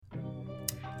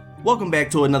Welcome back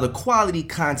to another quality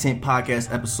content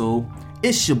podcast episode.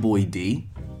 It's your boy D.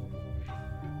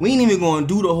 We ain't even gonna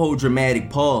do the whole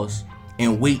dramatic pause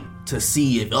and wait to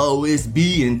see if, it's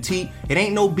B and T. It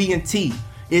ain't no B and T,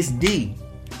 it's D.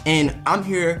 And I'm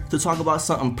here to talk about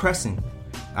something pressing.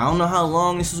 I don't know how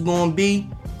long this is gonna be.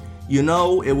 You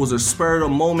know, it was a spur of the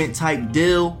moment type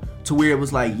deal to where it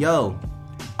was like,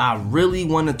 I really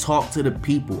want to talk to the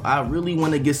people. I really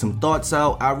want to get some thoughts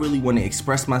out. I really want to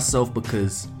express myself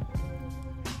because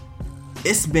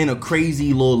it's been a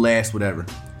crazy little last whatever.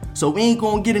 So we ain't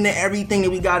gonna get into everything that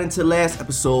we got into last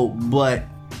episode, but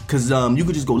cause you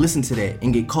could just go listen to that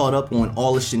and get caught up on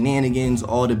all the shenanigans,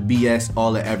 all the BS,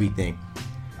 all the everything.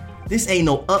 This ain't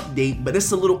no update, but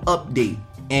it's a little update.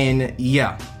 And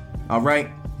yeah,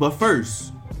 alright. But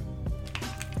first,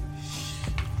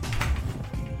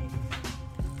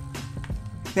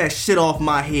 that shit off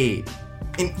my head.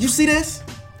 And you see this?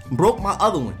 Broke my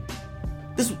other one.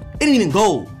 This, it ain't even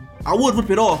gold. I would rip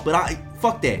it off, but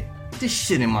fuck that. This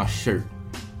shit in my shirt.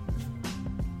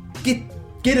 Get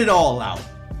it all out.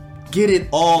 Get it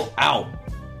all out.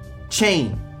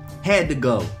 Chain, had to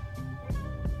go.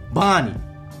 Bonnie,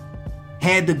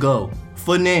 had to go.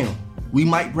 For now, we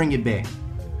might bring it back.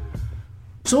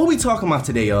 So what we talking about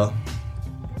today, y'all?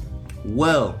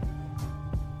 Well,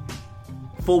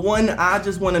 for one, I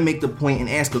just want to make the point and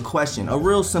ask a question, a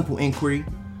real simple inquiry.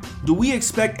 Do we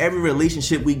expect every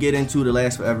relationship we get into to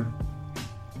last forever?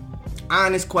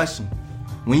 Honest question.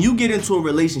 When you get into a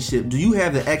relationship, do you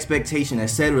have the expectation that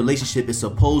said relationship is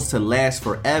supposed to last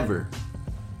forever?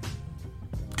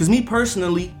 Because me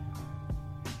personally,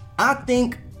 I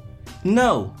think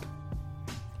no.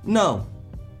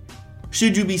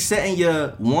 Should you be setting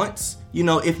your wants? You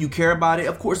know, if you care about it,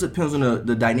 of course it depends on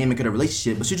the dynamic of the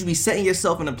relationship, but should you be setting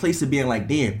yourself in a place of being like,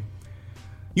 damn,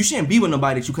 you shouldn't be with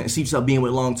nobody that you couldn't see yourself being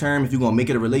with long term if you're going to make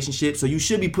it a relationship. So you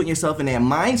should be putting yourself in that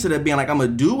mindset of being like, I'm going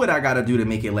to do what I got to do to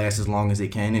make it last as long as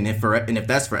it can. And if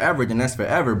that's forever, then that's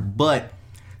forever. But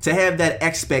to have that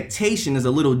expectation is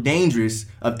a little dangerous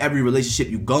of every relationship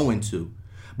you go into.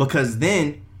 Because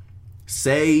then,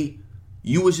 say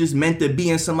you was just meant to be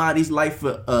in somebody's life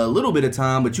for a little bit of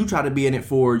time, but you try to be in it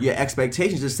for your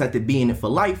expectations just set to be in it for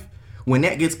life. When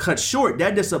that gets cut short,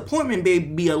 that disappointment may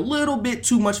be a little bit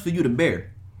too much for you to bear.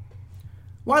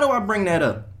 Why do I bring that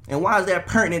up? And why is that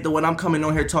pertinent to what I'm coming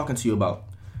on here talking to you about?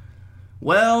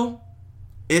 Well,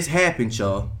 it's happened,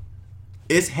 y'all.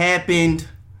 It's happened.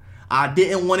 I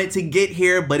didn't want it to get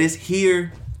here, but it's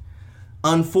here.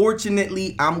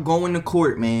 Unfortunately, I'm going to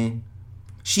court, man.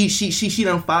 She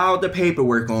done filed the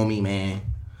paperwork on me, man.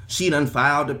 She done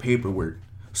filed the paperwork.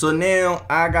 So now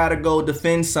I gotta go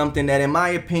defend something that, in my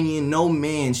opinion, no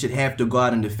man should have to go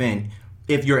out and defend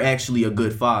if you're actually a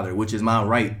good father, which is my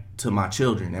right to my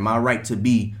children and my right to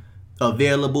be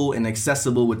available and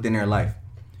accessible within their life.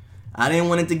 I didn't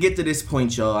want it to get to this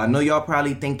point, y'all. I know y'all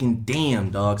probably thinking, damn,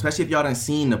 dog, especially if y'all done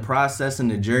seen the process and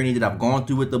the journey that I've gone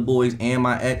through with the boys and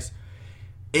my ex.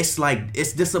 It's like,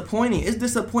 it's disappointing. It's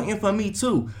disappointing for me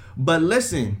too. But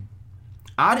listen,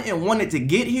 I didn't want it to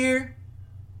get here,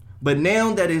 but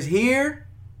now that it's here,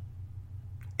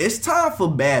 it's time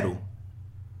for battle.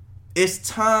 It's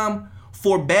time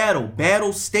for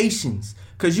battle stations.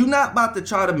 Because you're not about to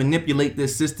try to manipulate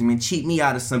this system and cheat me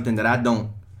out of something that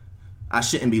I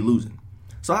shouldn't be losing.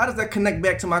 So how does that connect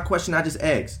back to my question I just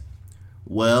asked?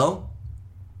 Well,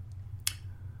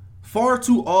 far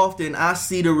too often I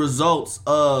see the results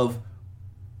of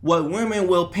what women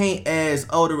will paint as,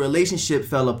 the relationship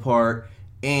fell apart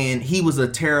and he was a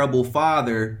terrible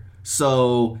father.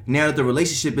 So now that the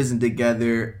relationship isn't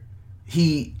together,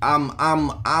 I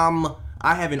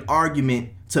have an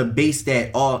argument to base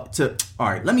that all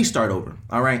right, let me start over.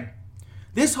 All right.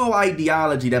 This whole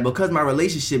ideology that because my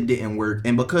relationship didn't work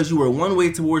and because you were one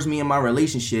way towards me in my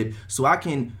relationship, so I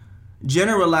can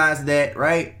generalize that,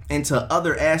 right, into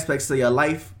other aspects of your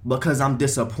life because I'm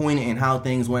disappointed in how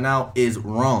things went out is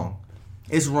wrong.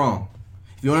 It's wrong.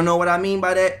 If you want to know what I mean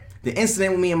by that, the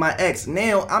incident with me and my ex,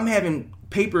 now I'm having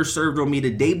papers served on me the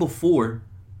day before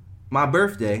my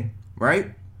birthday,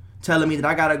 right, telling me that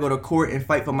I got to go to court and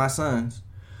fight for my sons.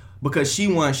 Because she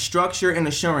wants structure and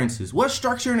assurances. What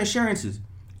structure and assurances?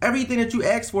 Everything that you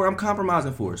asked for, I'm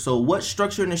compromising for. So what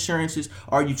structure and assurances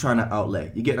are you trying to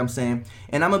outlay? You get what I'm saying?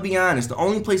 And I'm going to be honest. The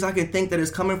only place I can think that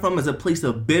it's coming from is a place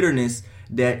of bitterness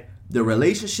that the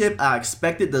relationship I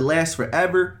expected to last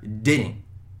forever didn't.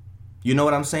 You know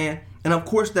what I'm saying? And of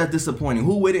course that's disappointing.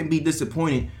 Who wouldn't be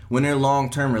disappointed when their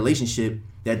long-term relationship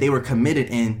that they were committed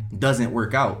in doesn't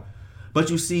work out? But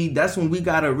you see, that's when we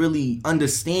got to really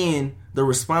understand the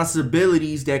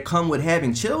responsibilities that come with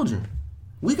having children.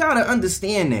 We got to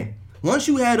understand that. Once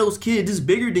you had those kids, it's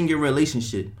bigger than your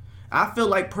relationship. I feel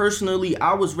like personally,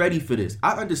 I was ready for this.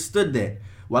 I understood that.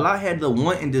 While I had the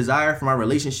want and desire for my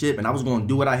relationship, and I was going to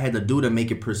do what I had to do to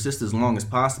make it persist as long as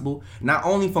possible, not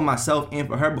only for myself and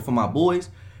for her, but for my boys,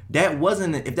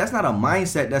 if that's not a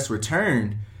mindset that's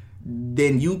returned,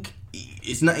 then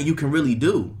it's nothing you can really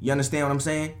do. You understand what I'm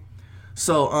saying?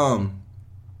 So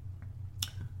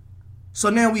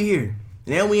now we here.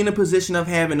 Now we in a position of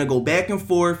having to go back and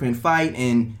forth and fight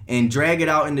and drag it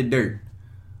out in the dirt.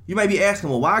 You might be asking,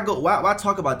 well, why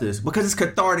talk about this? Because it's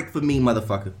cathartic for me,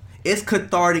 motherfucker. It's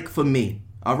cathartic for me.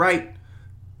 All right?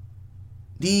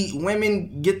 The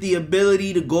women get the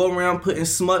ability to go around putting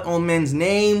smut on men's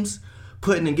names,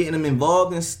 putting and getting them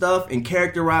involved in stuff and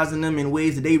characterizing them in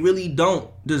ways that they really don't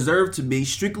deserve to be,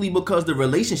 strictly because the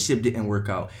relationship didn't work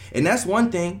out. And that's one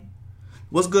thing.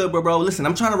 What's good, bro? Listen,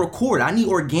 I'm trying to record. I need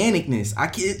organicness. I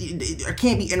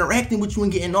can't be interacting with you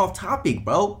and getting off topic,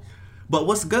 bro. But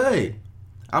what's good?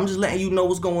 I'm just letting you know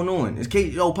what's going on.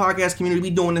 Podcast community, we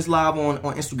doing this live on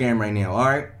Instagram right now, all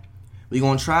right? We're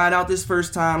going to try it out this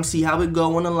first time, see how it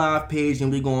go on the live page,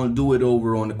 and we're going to do it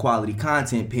over on the quality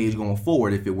content page going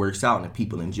forward if it works out and if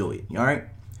people enjoy it, all right?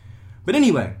 But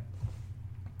anyway,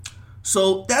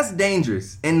 so that's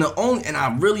dangerous. And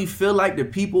I really feel like the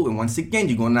people, and once again,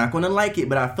 you're not going to like it,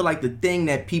 but I feel like the thing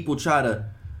that people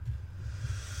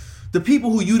the people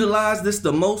who utilize this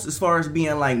the most, as far as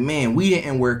being like, man, we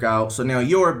didn't work out, so now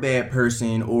you're a bad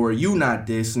person, or you not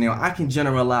this, now I can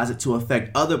generalize it to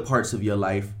affect other parts of your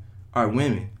life, are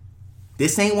women.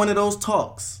 This ain't one of those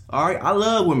talks, all right? I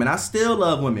love women. I still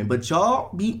love women, but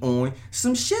y'all be on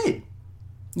some shit.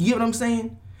 You get what I'm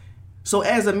saying? So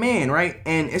as a man, right,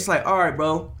 and it's like, all right,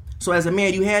 bro, so as a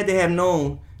man, you had to have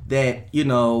known that,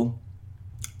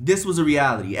 this was a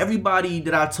reality. Everybody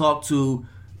that I talked to,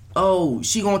 oh,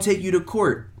 she gonna take you to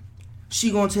court.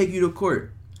 She gonna take you to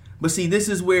court. But see, this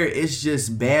is where it's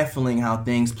just baffling how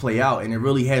things play out, and it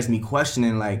really has me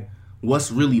questioning, like,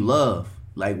 what's really love?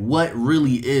 Like, what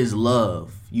really is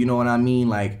love? You know what I mean?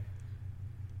 Like,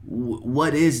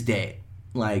 what is that?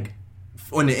 Like,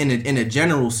 in a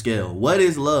general scale, what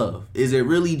is love? Is it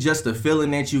really just a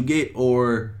feeling that you get,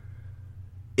 or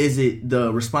is it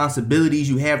the responsibilities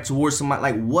you have towards somebody?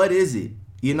 Like, what is it?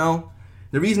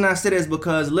 The reason I say that is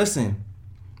because, listen,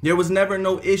 there was never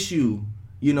no issue,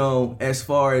 as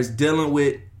far as dealing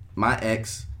with my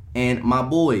ex and my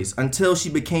boys until she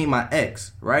became my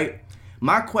ex, right?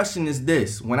 My question is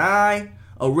this. When I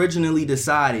originally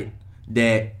decided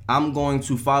that I'm going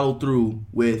to follow through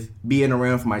with being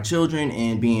around for my children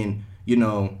and being,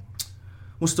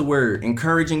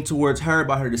 encouraging towards her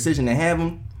about her decision to have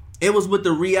them, it was with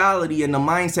the reality and the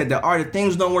mindset that, all right, if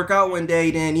things don't work out one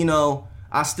day, then,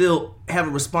 I still have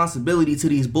a responsibility to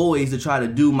these boys to try to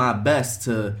do my best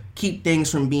to keep things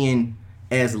from being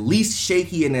as least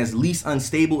shaky and as least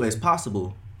unstable as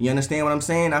possible. You understand what I'm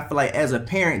saying? I feel like as a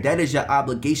parent, that is your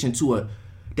obligation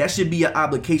that should be your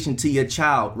obligation to your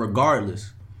child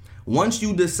regardless. Once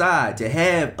you decide to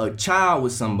have a child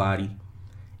with somebody,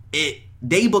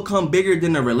 they become bigger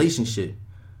than the relationship.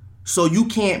 So you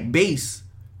can't base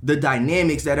the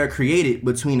dynamics that are created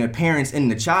between the parents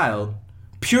and the child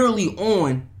purely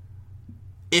on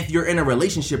if you're in a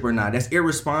relationship or not. That's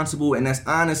irresponsible, and that's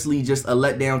honestly just a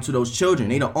letdown to those children.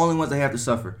 They the only ones that have to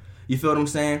suffer. You feel what I'm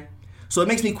saying? So it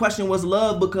makes me question what's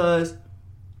love, because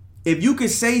if you could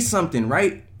say something,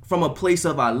 right, from a place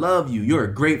of I love you, you're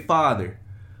a great father,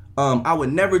 I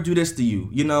would never do this to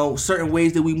you. Certain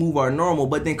ways that we move are normal,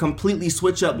 but then completely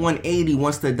switch up 180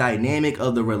 once the dynamic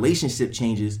of the relationship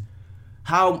changes.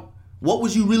 What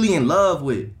was you really in love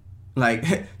with? Like,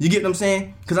 you get what I'm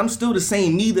saying? Because I'm still the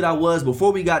same me that I was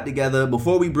before we got together,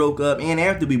 before we broke up, and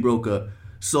after we broke up.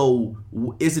 So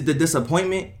is it the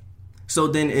disappointment? So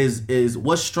then is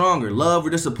what's stronger, love or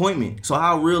disappointment? So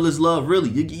how real is love really?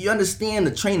 You understand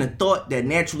the train of thought that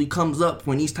naturally comes up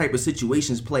when these type of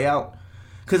situations play out?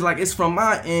 Because, like, it's from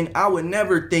my end, I would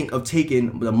never think of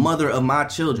taking the mother of my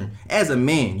children. As a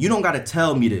man, you don't got to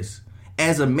tell me this.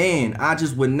 As a man, I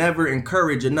just would never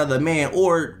encourage another man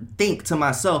or think to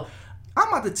myself, I'm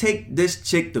about to take this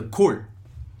chick to court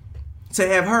to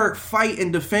have her fight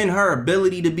and defend her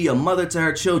ability to be a mother to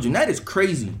her children. That is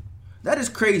crazy. That is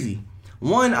crazy.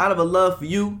 One, out of a love for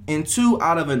you, and two,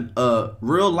 out of a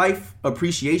real life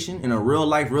appreciation and a real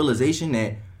life realization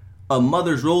that a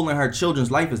mother's role in her children's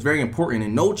life is very important,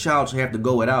 and no child should have to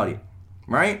go without it,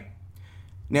 right?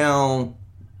 Now,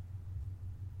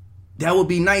 that would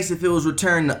be nice if it was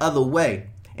returned the other way.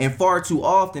 And far too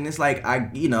often, it's like,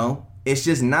 it's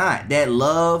just not. That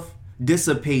love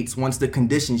dissipates once the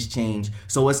conditions change.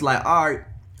 So it's like, all right,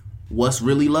 what's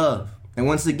really love? And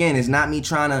once again, it's not me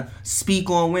trying to speak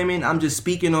on women. I'm just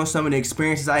speaking on some of the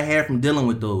experiences I had from dealing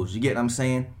with those. You get what I'm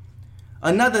saying?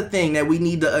 Another thing that we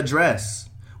need to address,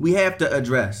 we have to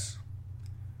address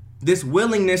this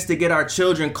willingness to get our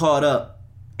children caught up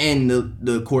in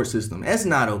the court system. That's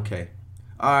not okay.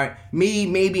 All right,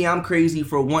 maybe I'm crazy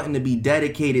for wanting to be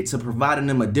dedicated to providing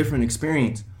them a different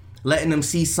experience, letting them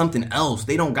see something else.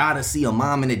 They don't gotta see a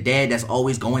mom and a dad that's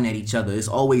always going at each other. It's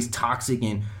always toxic,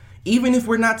 and even if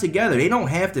we're not together, they don't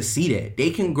have to see that.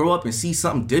 They can grow up and see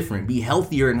something different, be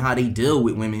healthier in how they deal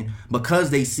with women,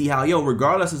 because they see how,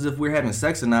 regardless as if we're having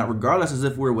sex or not, regardless as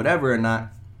if we're whatever or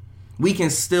not, we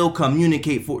can still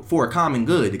communicate for a common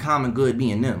good, the common good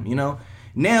being them,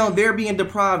 Now they're being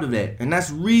deprived of that, and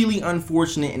that's really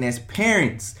unfortunate. And as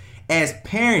parents,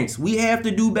 we have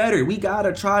to do better. We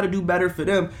gotta try to do better for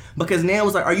them, because now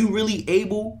it's like, are you really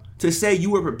able to say you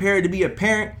were prepared to be a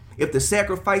parent if the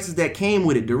sacrifices that came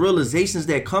with it, the realizations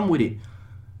that come with it,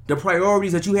 the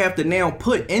priorities that you have to now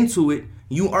put into it,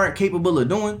 you aren't capable of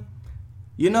doing?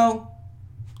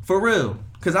 For real.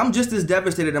 Because I'm just as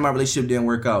devastated that my relationship didn't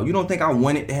work out. You don't think I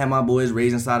wanted to have my boys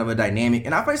raised inside of a dynamic?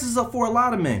 And I face this up for a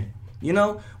lot of men.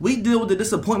 We deal with the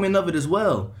disappointment of it as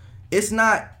well.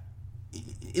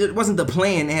 It wasn't the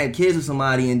plan to have kids with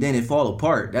somebody and then it fall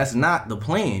apart. That's not the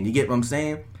plan. You get what I'm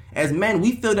saying? As men,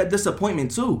 we feel that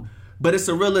disappointment too. But it's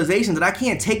a realization that I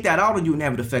can't take that out on you and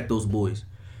have it affect those boys.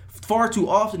 Far too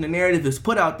often the narrative is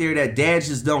put out there that dads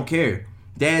just don't care.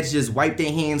 Dads just wipe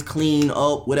their hands clean,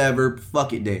 whatever,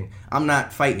 fuck it then. I'm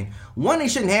not fighting. One, they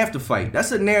shouldn't have to fight.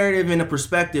 That's a narrative and a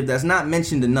perspective that's not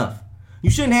mentioned enough.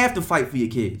 You shouldn't have to fight for your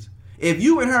kids. If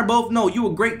you and her both know you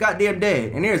a great goddamn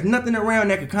dad, and there's nothing around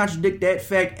that could contradict that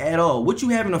fact at all, what you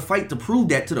having a fight to prove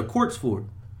that to the courts for?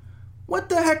 What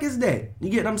the heck is that? You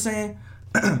get what I'm saying?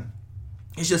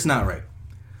 It's just not right.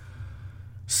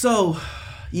 So,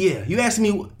 yeah, you asked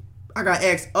me, I got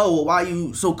asked, why are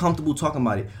you so comfortable talking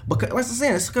about it? Because, like I'm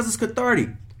saying, it's because it's cathartic.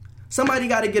 Somebody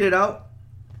got to get it out.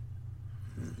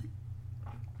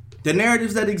 The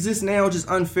narratives that exist now are just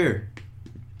unfair.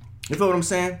 You feel what I'm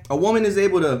saying? A woman is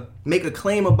able to make a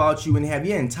claim about you and have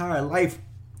your entire life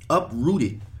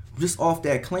uprooted just off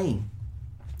that claim.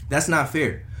 That's not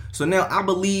fair. So now I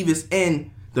believe it's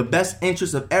in the best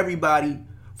interest of everybody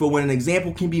for when an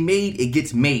example can be made, it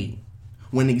gets made.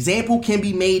 When an example can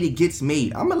be made, it gets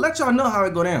made. I'm going to let y'all know how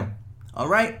it go down. All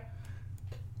right?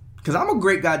 Because I'm a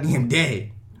great goddamn dad.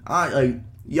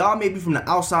 Y'all may be from the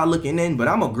outside looking in, but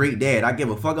I'm a great dad. I give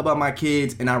a fuck about my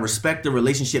kids, and I respect the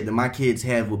relationship that my kids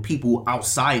have with people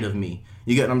outside of me.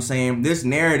 You get what I'm saying? This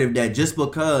narrative that just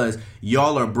because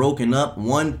y'all are broken up,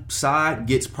 one side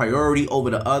gets priority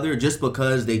over the other just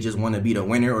because they just want to be the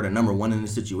winner or the number one in the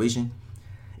situation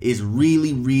is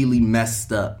really, really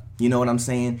messed up. You know what I'm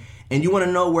saying? And you want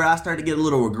to know where I started to get a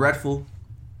little regretful?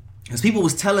 Because people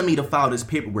was telling me to file this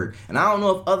paperwork. And I don't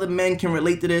know if other men can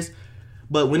relate to this,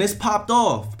 but when this popped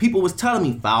off, people was telling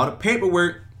me, file the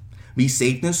paperwork. Be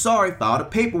safe than sorry, file the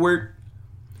paperwork.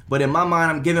 But in my mind,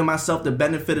 I'm giving myself the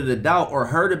benefit of the doubt, or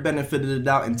her the benefit of the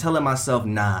doubt, and telling myself,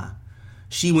 nah,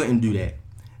 she wouldn't do that.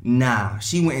 Nah,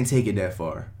 she wouldn't take it that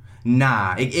far.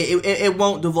 Nah, it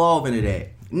won't devolve into that.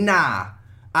 Nah.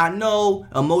 I know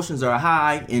emotions are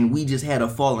high and we just had a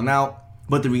falling out,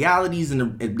 but the realities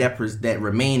that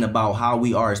remain about how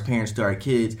we are as parents to our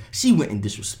kids, she wouldn't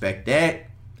disrespect that.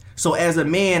 So as a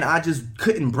man, I just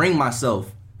couldn't bring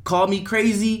myself. Call me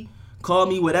crazy, call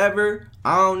me whatever,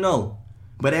 I don't know.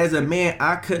 But as a man,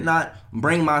 I could not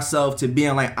bring myself to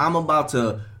being like, I'm about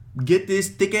to get this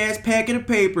thick ass packet of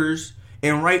papers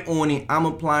and write on it, I'm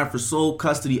applying for sole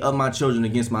custody of my children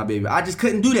against my baby. I just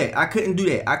couldn't do that. I couldn't do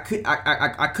that.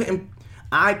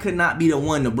 I could not be the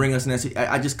one to bring us in that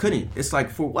situation. I just couldn't. It's like,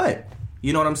 for what?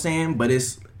 You know what I'm saying? But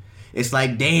it's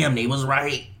like, damn, they was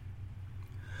right.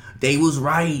 They was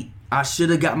right. I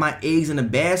should have got my eggs in a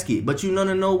basket. But you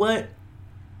know what?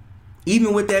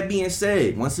 Even with that being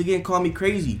said, once again, call me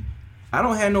crazy. I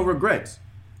don't have no regrets.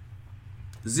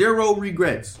 Zero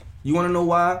regrets. You want to know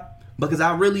why? Because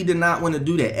I really did not want to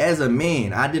do that. As a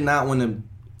man, I did not want to.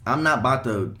 I'm not about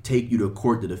to take you to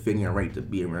court to defend your right to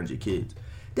be around your kids.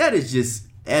 That is just,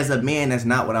 as a man, that's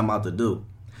not what I'm about to do.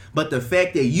 But the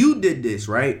fact that you did this,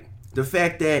 right? The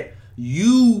fact that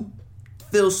you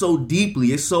feel so deeply,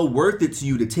 it's so worth it to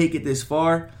you to take it this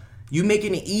far. You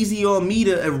making it easy on me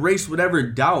to erase whatever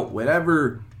doubt,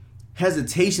 whatever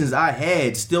hesitations I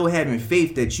had, still having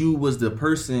faith that you was the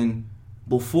person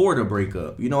before the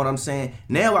breakup. You know what I'm saying?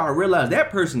 Now I realize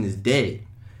that person is dead.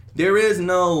 There is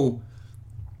no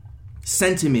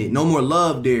sentiment, no more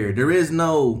love there. There's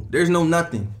no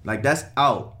nothing. Like, that's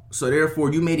out. So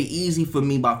therefore, you made it easy for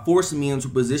me by forcing me into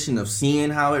a position of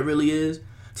seeing how it really is.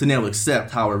 to now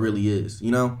accept how it really is,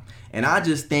 you know? And I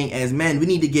just think as men, we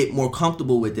need to get more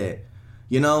comfortable with that.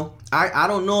 You know, I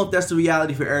don't know if that's the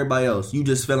reality for everybody else. You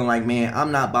just feeling like, man,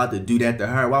 I'm not about to do that to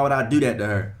her. Why would I do that to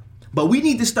her? But we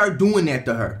need to start doing that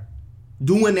to her.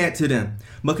 Doing that to them.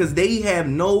 Because they have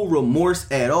no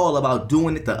remorse at all about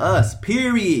doing it to us.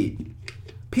 Period.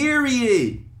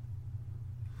 Period.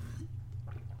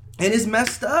 And it's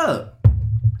messed up.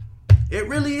 It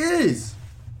really is.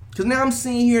 Because now I'm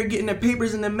sitting here getting the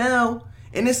papers in the mail.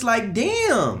 And it's like,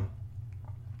 damn.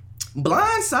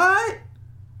 Blindside.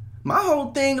 My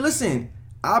whole thing, listen,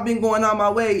 I've been going on my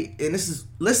way, and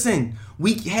listen,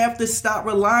 we have to stop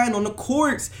relying on the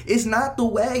courts. It's not the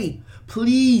way.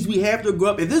 Please, we have to grow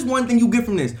up. If there's one thing you get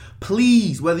from this,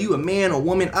 please, whether you a man or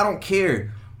woman, I don't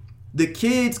care. The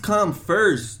kids come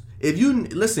first. If you,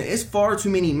 listen, it's far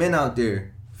too many men out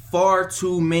there. Far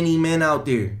too many men out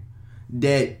there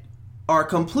that are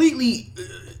completely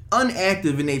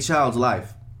inactive in their child's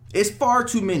life. It's far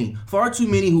too many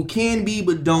who can be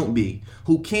but don't be,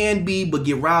 who can be but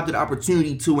get robbed of the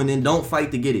opportunity to and then don't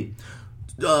fight to get it.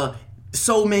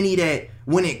 So many that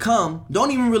when it come,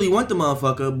 don't even really want the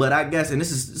motherfucker, but I guess, and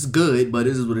this is good, but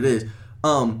this is what it is,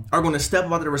 are going to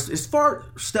step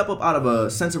up out of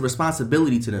a sense of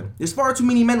responsibility to them. There's far too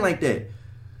many men like that.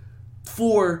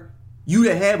 For you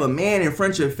to have a man in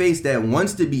front of your face that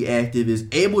wants to be active, is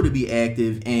able to be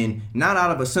active, and not out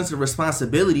of a sense of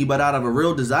responsibility, but out of a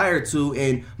real desire to,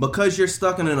 and because you're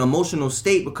stuck in an emotional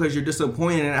state, because you're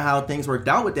disappointed in how things worked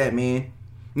out with that man,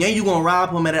 now you're going to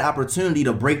rob him at an opportunity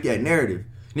to break that narrative.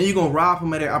 Then you're going to rob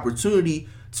him at an opportunity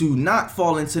to not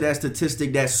fall into that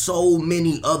statistic that so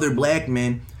many other black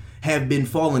men have been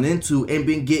falling into and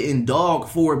been getting dogged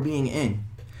for being in.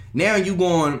 Now you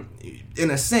going,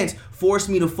 in a sense, force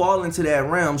me to fall into that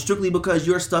realm strictly because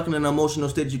you're stuck in an emotional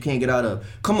state that you can't get out of.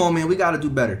 Come on, man, we got to do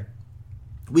better.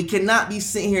 We cannot be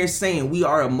sitting here saying we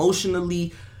are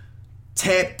emotionally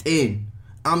tapped in.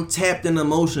 I'm tapped in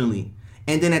emotionally.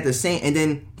 And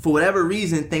then for whatever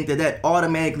reason think that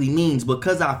automatically means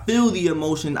because I feel the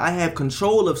emotion, I have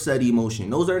control of said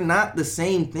emotion. Those are not the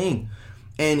same thing.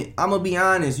 And I'm going to be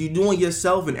honest, you're doing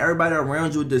yourself and everybody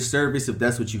around you a disservice if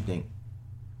that's what you think.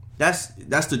 That's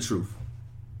the truth.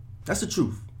 That's the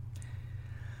truth.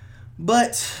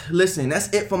 But listen,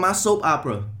 that's it for my soap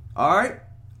opera. All right?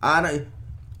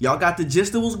 Y'all got the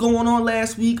gist of what's going on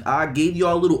last week. I gave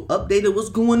y'all a little update of what's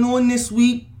going on this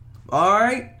week. All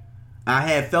right? I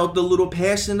had felt a little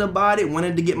passionate about it,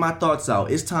 wanted to get my thoughts out.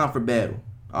 It's time for battle.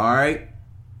 All right?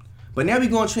 But now we're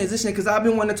going to transition because I've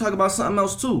been wanting to talk about something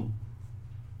else too.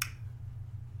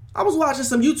 I was watching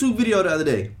some YouTube video the other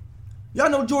day. Y'all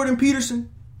know Jordan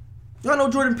Peterson? Y'all know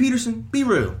Jordan Peterson? Be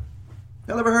real.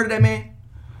 Y'all ever heard of that man?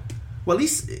 Well,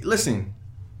 listen,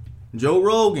 Joe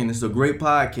Rogan is a great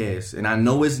podcast, and I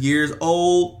know it's years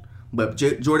old, but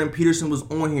Jordan Peterson was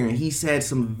on here, and he said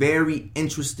some very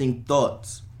interesting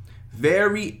thoughts.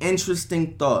 Very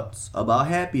interesting thoughts about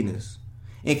happiness.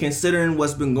 And considering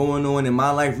what's been going on in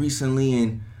my life recently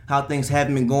and how things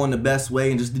haven't been going the best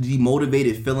way and just the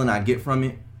demotivated feeling I get from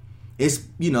it, it's,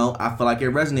 I feel like it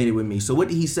resonated with me. So what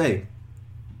did he say?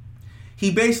 He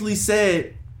basically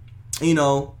said, I'm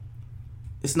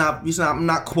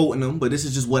not quoting him, but this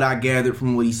is just what I gathered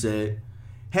from what he said.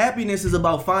 Happiness is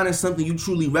about finding something you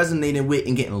truly resonating with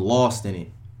and getting lost in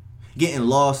it. Getting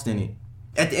lost in it.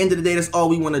 At the end of the day, that's all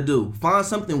we want to do. Find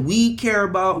something we care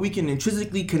about, we can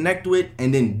intrinsically connect with,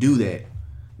 and then do that.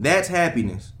 That's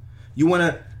happiness. You want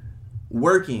to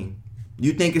working.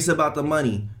 You think it's about the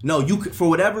money. No, for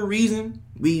whatever reason,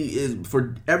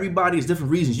 for everybody, it's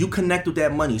different reasons. You connect with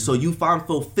that money, so you find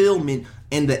fulfillment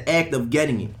in the act of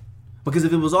getting it. Because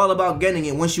if it was all about getting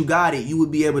it, once you got it, you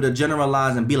would be able to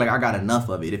generalize and be like, I got enough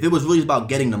of it. If it was really about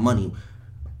getting the money,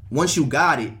 once you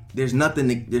got it, there's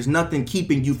nothing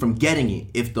keeping you from getting it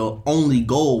if the only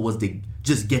goal was to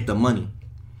just get the money.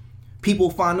 People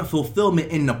find the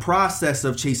fulfillment in the process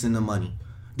of chasing the money.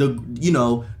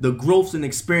 The growths and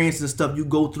experiences and stuff you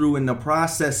go through in the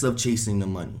process of chasing the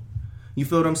money. You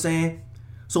feel what I'm saying?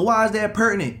 So why is that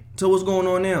pertinent to what's going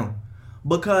on now?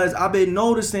 Because I've been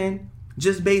noticing,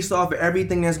 just based off of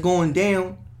everything that's going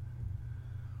down,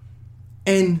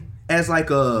 and as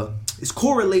it's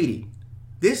correlated.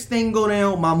 This thing go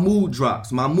down, my mood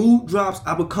drops. My mood drops,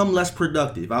 I become less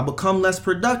productive. I become less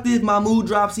productive, my mood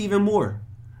drops even more.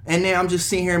 And now I'm just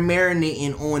sitting here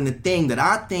marinating on the thing that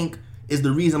I think is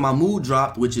the reason my mood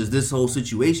dropped, which is this whole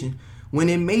situation, when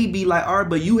it may be like, all right,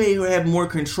 but you have more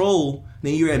control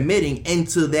than you're admitting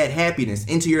into that happiness,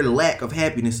 into your lack of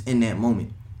happiness in that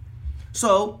moment.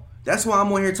 So that's why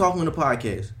I'm on here talking on the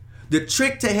podcast. The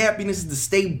trick to happiness is to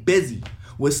stay busy.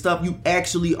 with stuff you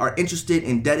actually are interested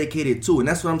and dedicated to. And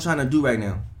that's what I'm trying to do right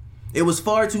now. It was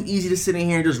far too easy to sit in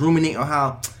here and just ruminate on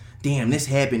how, damn, this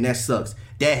happened, that sucks.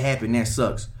 That happened, that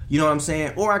sucks. You know what I'm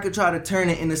saying? Or I could try to turn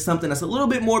it into something that's a little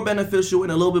bit more beneficial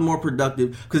and a little bit more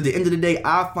productive. Because at the end of the day,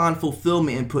 I find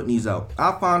fulfillment in putting these out.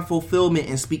 I find fulfillment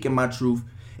in speaking my truth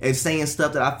and saying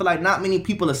stuff that I feel like not many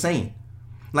people are saying.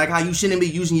 Like how you shouldn't be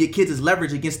using your kids as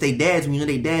leverage against their dads when you know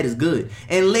their dad is good.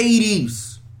 And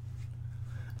ladies,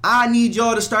 I need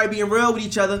y'all to start being real with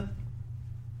each other.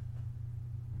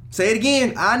 Say it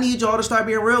again. I need y'all to start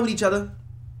being real with each other.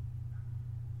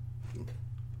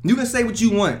 You can say what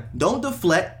you want. Don't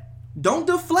deflect. Don't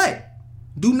deflect.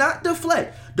 Do not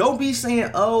deflect. Don't be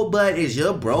saying, oh, but is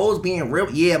your bros being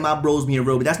real? Yeah, my bros being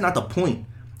real, but that's not the point.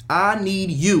 I need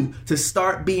you to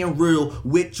start being real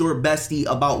with your bestie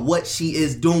about what she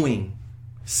is doing.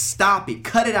 Stop it.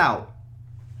 Cut it out.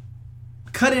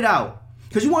 Cut it out.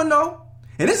 Because you want to know?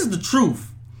 And this is the truth.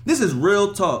 This is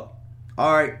real talk.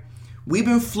 All right. We've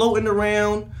been floating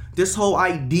around this whole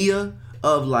idea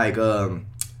of like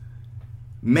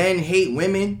men hate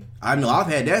women. I know I've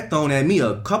had that thrown at me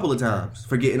a couple of times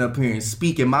for getting up here and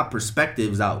speaking my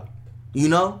perspectives out. You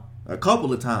know? A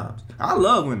couple of times. I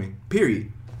love women.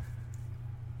 Period.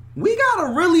 We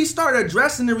gotta really start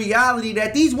addressing the reality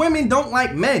that these women don't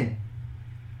like men.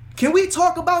 Can we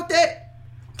talk about that?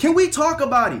 Can we talk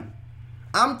about it?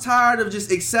 I'm tired of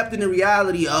just accepting the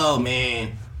reality, oh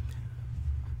man,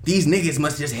 these niggas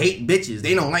must just hate bitches.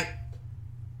 They don't like...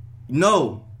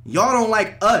 No, y'all don't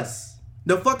like us.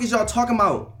 The fuck is y'all talking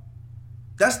about?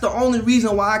 That's the only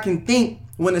reason why I can think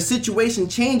when a situation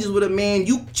changes with a man,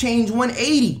 you change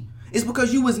 180. It's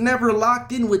because you was never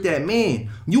locked in with that man.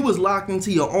 You was locked into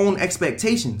your own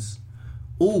expectations.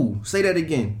 Ooh, say that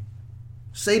again.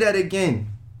 Say that again.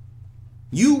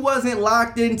 You wasn't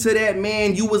locked into that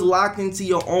man. You was locked into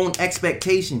your own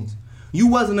expectations. You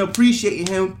wasn't appreciating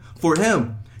him for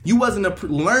him. You wasn't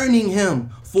learning him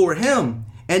for him.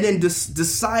 And then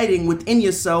deciding within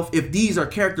yourself if these are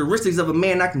characteristics of a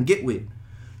man I can get with.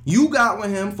 You got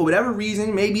with him for whatever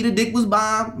reason. Maybe the dick was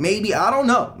bomb. Maybe, I don't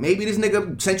know. Maybe this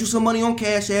nigga sent you some money on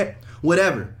Cash App.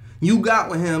 Whatever. You got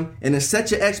with him and then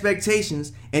set your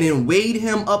expectations and then weighed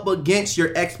him up against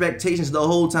your expectations the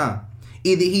whole time.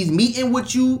 Either he's meeting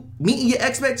your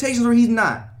expectations or he's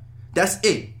not. That's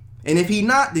it. And if he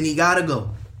not, then he gotta go.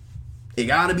 It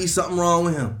gotta be something wrong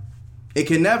with him. It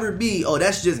can never be, oh,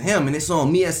 that's just him and it's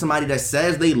on me as somebody that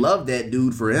says they love that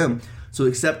dude for him. So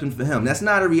accept him for him. That's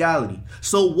not a reality.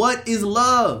 So what is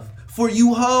love for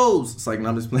you hoes? It's like, no,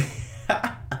 I'm just playing.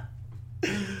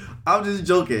 I'm just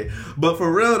joking. But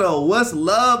for real though, what's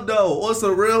love though? What's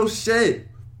the real shit?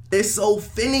 It's so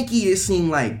finicky, it seemed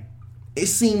like. It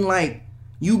seemed like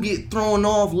you get thrown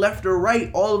off left or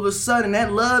right all of a sudden.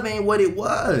 That love ain't what it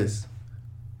was.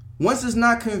 Once it's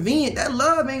not convenient, that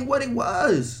love ain't what it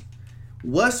was.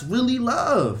 What's really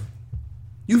love?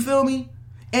 You feel me?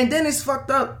 And then it's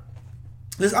fucked up.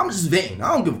 Listen, I'm just venting.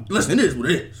 I don't give. Listen, it is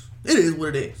what it is. It is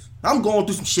what it is. I'm going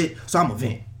through some shit, so I'm a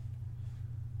vent.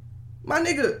 My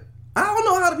nigga, I don't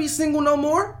know how to be single no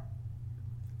more.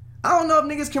 I don't know if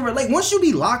niggas can relate. Once you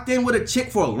be locked in with a chick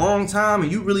for a long time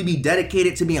and you really be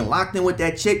dedicated to being locked in with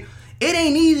that chick, it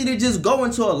ain't easy to just go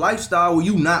into a lifestyle where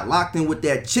you not locked in with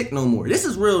that chick no more. This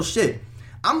is real shit.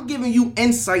 I'm giving you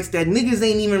insights that niggas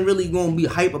ain't even really gonna be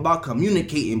hype about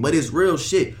communicating, but it's real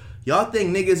shit. Y'all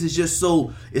think niggas is just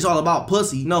so, it's all about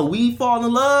pussy. No, we fall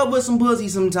in love with some pussy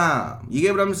sometime. You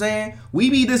get what I'm saying? We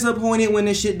be disappointed when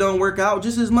this shit don't work out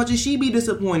just as much as she be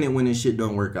disappointed when this shit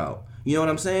don't work out. You know what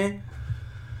I'm saying?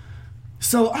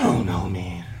 So, I don't know,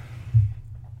 man.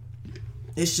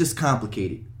 It's just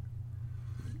complicated.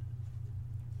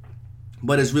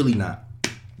 But it's really not.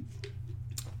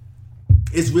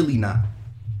 It's really not.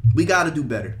 We gotta do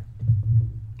better.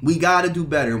 We gotta do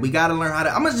better. We gotta learn how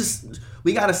to,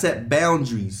 we gotta set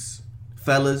boundaries,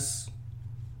 fellas.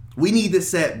 We need to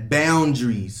set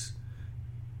boundaries.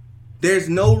 There's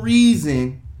no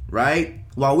reason, right,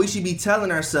 why we should be telling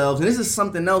ourselves, and this is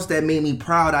something else that made me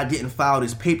proud I didn't file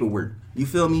this paperwork. You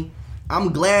feel me?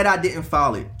 I'm glad I didn't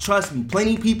file it. Trust me,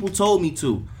 plenty of people told me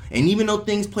to. And even though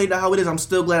things played out how it is, I'm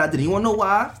still glad I didn't. You wanna know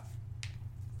why?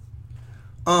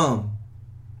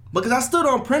 Because I stood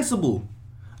on principle.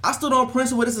 I stood on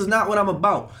principle. This is not what I'm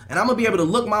about. And I'm going to be able to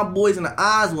look my boys in the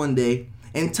eyes one day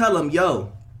and tell them,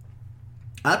 yo,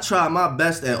 I tried my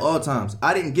best at all times.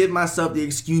 I didn't give myself the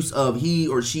excuse of he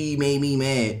or she made me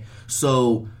mad.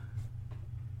 So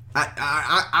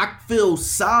I feel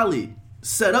solid,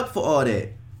 set up for all that.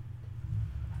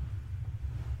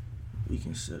 We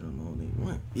can set them all they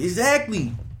want.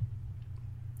 Exactly.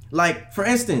 Like, for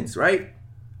instance, right?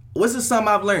 what's the something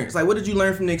I've learned? It's like, what did you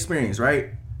learn from the experience, right?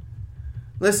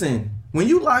 Listen, when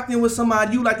you locked in with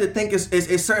somebody, you like to think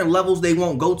it's certain levels they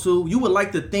won't go to. You would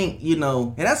like to think, you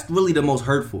know, and that's really the most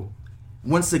hurtful.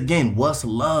 Once again, what's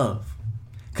love?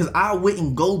 Because I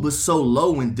wouldn't go but so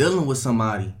low when dealing with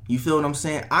somebody. You feel what I'm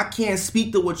saying? I can't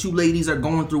speak to what you ladies are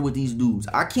going through with these dudes.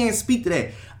 I can't speak to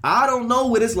that. I don't know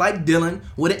what it's like dealing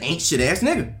with an ain't shit ass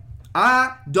nigga.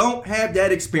 I don't have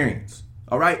that experience.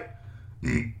 All right?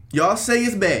 Y'all say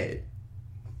it's bad.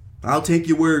 I'll take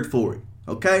your word for it.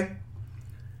 Okay?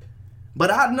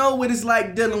 But I know what it's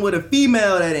like dealing with a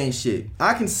female that ain't shit.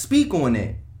 I can speak on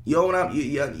that.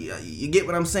 You get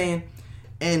what I'm saying?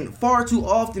 And far too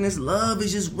often, this love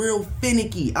is just real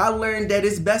finicky. I learned that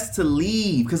it's best to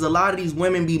leave because a lot of these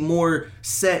women be more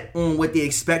set on what they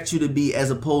expect you to be as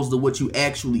opposed to what you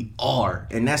actually are.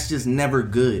 And that's just never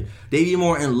good. They be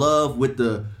more in love with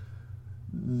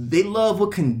they love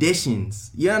with conditions.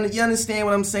 You understand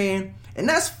what I'm saying? And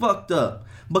that's fucked up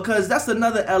because that's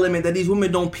another element that these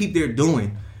women don't peep they're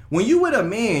doing. When you with a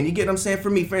man, you get what I'm saying? For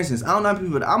me, for instance, I don't know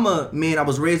people, but I'm a man, I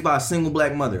was raised by a single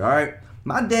black mother, all right?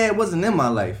 My dad wasn't in my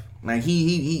life. Like,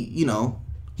 he you know,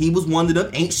 he was one of them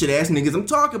ain't shit ass niggas I'm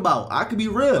talking about. I could be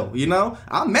real, you know?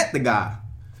 I met the guy.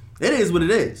 It is what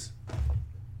it is.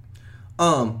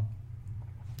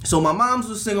 So my mom's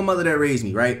was a single mother that raised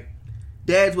me, right?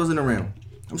 Dad's wasn't around.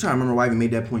 I'm trying to remember why I even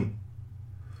made that point.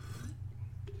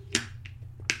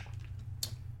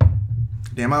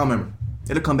 Damn, I don't remember.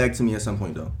 It'll come back to me at some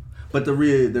point, though. But the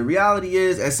reality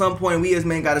is, at some point, we as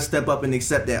men got to step up and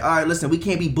accept that, all right, listen, we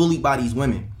can't be bullied by these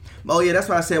women. Oh, yeah, that's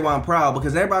why I said why I'm proud,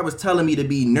 because everybody was telling me to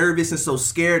be nervous and so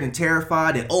scared and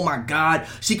terrified that, oh, my God,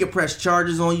 she could press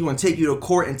charges on you and take you to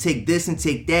court and take this and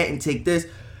take that and take this.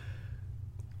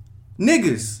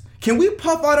 Niggas, can we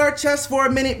puff out our chest for a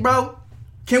minute, bro?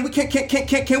 Can we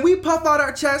puff out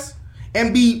our chest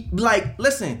and be like,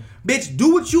 listen, bitch,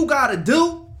 do what you got to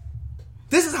do?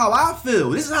 This is how I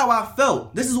feel. This is how I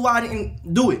felt. This is why I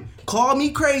didn't do it. Call me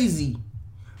crazy.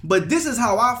 But this is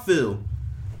how I feel.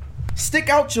 Stick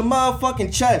out your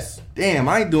motherfucking chest. Damn,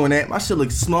 I ain't doing that. My shit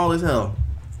looks small as hell.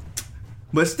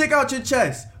 But stick out your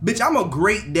chest. Bitch, I'm a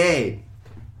great dad.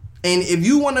 And if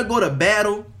you want to go to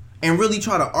battle and really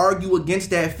try to argue against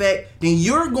that fact, then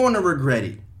you're going to regret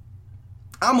it.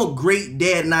 I'm a great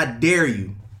dad and I dare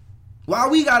you. Why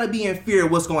we got to be in fear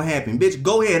of what's going to happen? Bitch,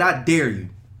 go ahead. I dare you.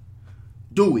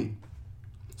 Do it.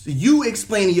 So you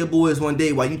explain to your boys one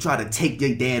day why you try to take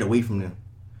your dad away from them.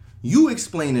 You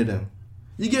explain to them.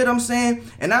 You get what I'm saying?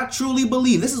 And I truly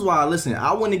believe, this is why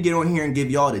I want to get on here and give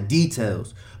y'all the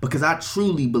details, because I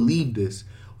truly believe this.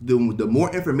 The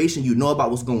more information you know about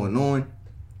what's going on,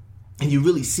 and you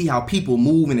really see how people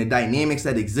move and the dynamics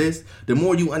that exist, the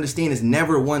more you understand it's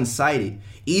never one-sided.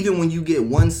 Even when you get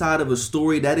one side of a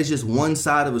story, that is just one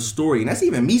side of a story. And that's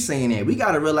even me saying that. We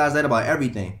got to realize that about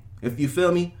everything. If you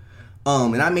feel me?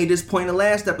 And I made this point in the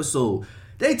last episode.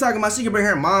 They talking about she can bring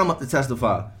her mom up to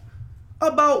testify.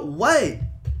 About what?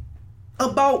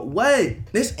 About what?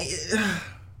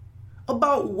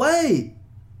 About what?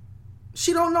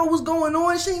 She don't know what's going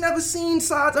on. She ain't never seen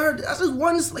sides of her. That's just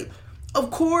one sleep.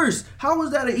 Of course. How is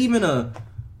that even a...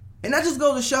 And that just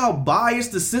goes to show how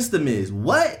biased the system is.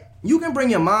 What? You can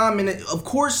bring your mom in. Of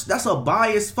course, that's a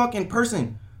biased fucking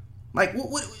person. Like,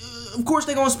 what? Of course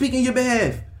they gonna speak in your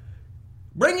behalf.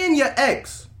 Bring in your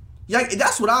ex. Like,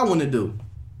 that's what I want to do.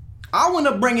 I want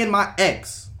to bring in my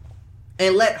ex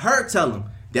and let her tell him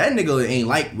that nigga ain't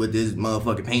like what this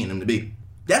motherfucker painting him to be.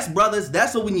 That's brothers.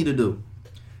 That's what we need to do.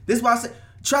 This is why I say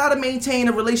try to maintain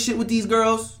a relationship with these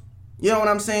girls. You know what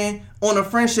I'm saying? On a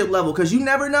friendship level, because you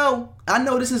never know. I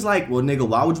know this is like, well, nigga,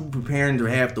 why would you be preparing to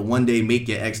have to one day make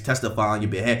your ex testify on your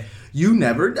behalf? You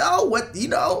never know what, you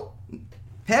know.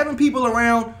 Having people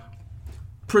around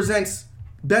presents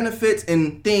benefits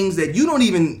and things that you don't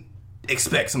even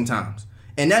expect sometimes.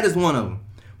 And that is one of them.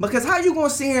 Because how you gonna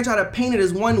sit here and try to paint it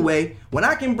as one way when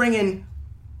I can bring in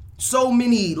so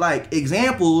many like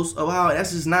examples of how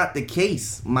that's just not the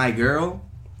case, my girl.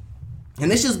 And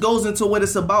this just goes into what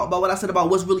it's about what I said about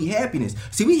what's really happiness.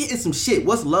 See, we hitting some shit.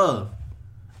 What's love?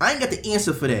 I ain't got the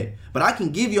answer for that. But I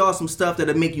can give y'all some stuff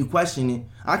that'll make you question it.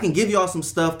 I can give y'all some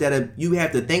stuff that you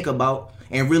have to think about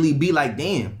and really be like,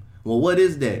 damn, well, what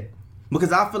is that?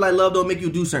 Because I feel like love don't make you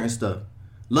do certain stuff.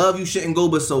 Love, you shouldn't go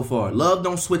but so far. Love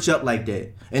don't switch up like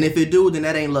that. And if it do, then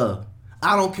that ain't love.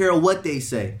 I don't care what they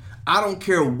say. I don't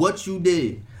care what you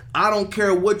did. I don't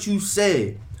care what you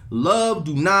said. Love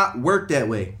do not work that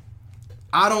way.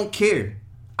 I don't care.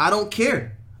 I don't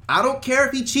care. I don't care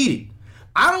if he cheated.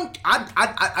 I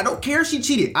don't care if she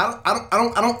cheated.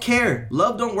 I don't care.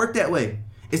 Love don't work that way.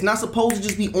 It's not supposed to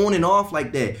just be on and off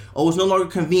like that. Oh, it's no longer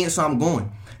convenient, so I'm going.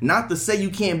 Not to say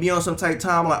you can't be on some type of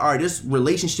time like, all right, this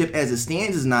relationship as it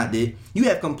stands is not it. You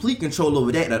have complete control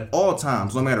over that at all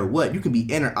times, no matter what. You can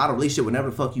be in or out of a relationship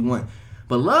whenever the fuck you want.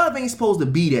 But love ain't supposed to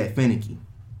be that finicky.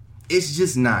 It's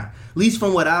just not. At least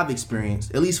from what I've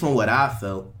experienced. At least from what I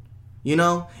felt. You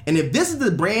know? And if this is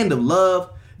the brand of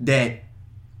love that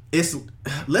it's...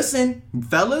 Listen,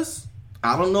 fellas,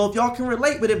 I don't know if y'all can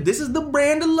relate, but if this is the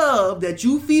brand of love that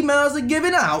you females are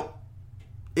giving out,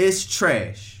 it's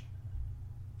trash.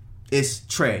 It's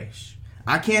trash.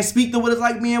 I can't speak to what it's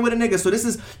like being with a nigga. So this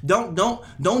is... Don't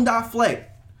deflect.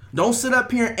 Don't sit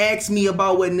up here and ask me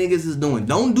about what niggas is doing.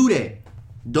 Don't do that.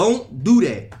 Don't do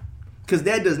that. Because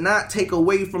that does not take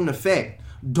away from the fact.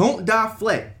 Don't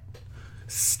deflect.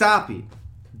 Stop it.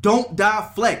 Don't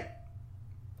deflect.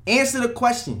 Answer the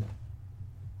question.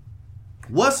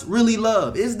 What's really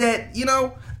love? Is that,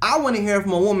 I want to hear it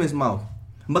from a woman's mouth.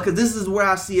 Because this is where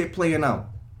I see it playing out.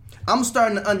 I'm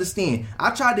starting to understand.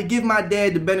 I tried to give my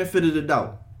dad the benefit of the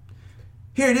doubt.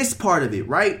 Hear this part of it,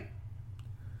 right?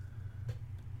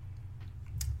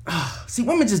 See,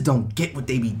 women just don't get what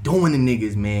they be doing to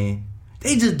niggas, man.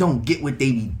 They just don't get what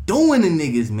they be doing to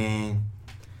niggas, man.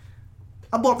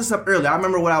 I brought this up earlier. I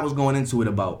remember what I was going into it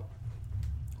about.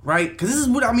 Right? Because this is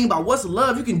what I mean by what's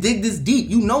love. You can dig this deep.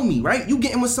 You know me, right? You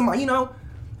getting with somebody,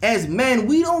 as men,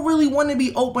 we don't really want to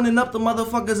be opening up the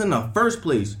motherfuckers in the first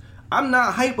place. I'm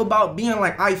not hype about being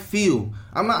like I feel.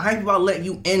 I'm not hype about letting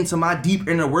you into my deep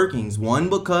inner workings. One,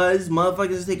 because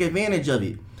motherfuckers take advantage of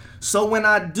it. So when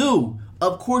I do,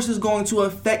 of course it's going to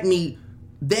affect me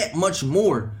that much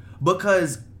more.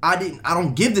 Because I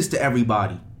don't give this to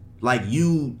everybody. Like,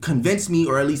 you convinced me,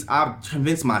 or at least I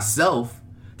convinced myself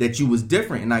that you was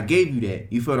different, and I gave you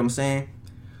that. You feel what I'm saying?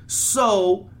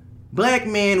 So, black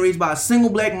man raised by a single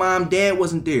black mom, dad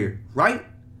wasn't there, right?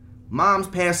 Moms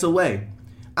pass away.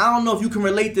 I don't know if you can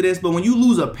relate to this, but when you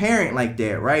lose a parent like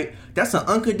that, right? That's an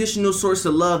unconditional source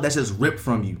of love that's just ripped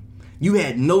from you. You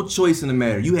had no choice in the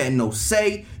matter. You had no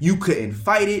say. You couldn't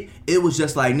fight it. It was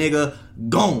just like, nigga,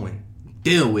 going.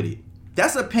 Deal with it.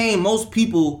 That's a pain most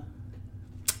people...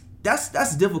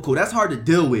 That's difficult. That's hard to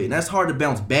deal with. And that's hard to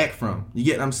bounce back from. You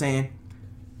get what I'm saying?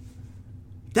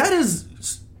 That is...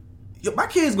 my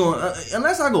kid's going...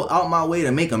 unless I go out my way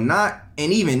to make them not,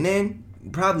 and even then,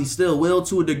 probably still will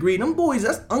to a degree. Them boys,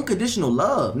 that's unconditional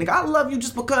love. Nigga, I love you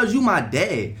just because you my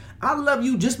dad. I love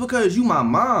you just because you my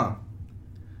mom.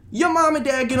 Your mom and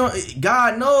dad get on...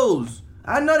 God knows.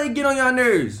 I know they get on your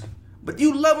nerves. But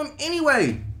you love them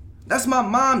anyway. That's my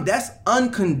mom. That's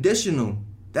unconditional.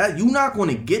 That you're not going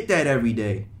to get that every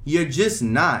day. You're just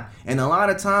not. And a lot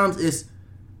of times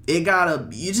you're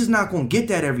just not going to get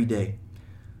that every day.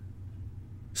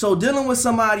 So dealing with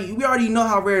somebody, we already know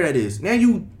how rare that is. Now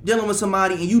you dealing with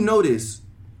somebody and you know this,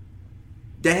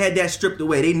 that had that stripped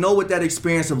away. They know what that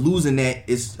experience of losing that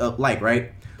is like,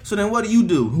 right? So then what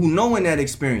do? Who knowing that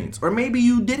experience? Or maybe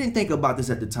you didn't think about this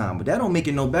at the time, but that don't make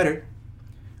it no better.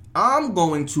 I'm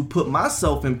going to put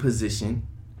myself in position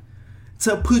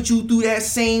to put you through that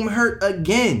same hurt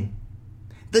again.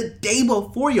 The day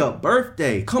before your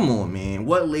birthday. Come on, man.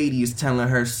 What lady is telling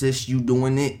her, sis, you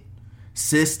doing it?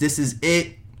 Sis, this is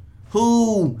it?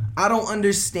 Who? I don't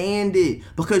understand it.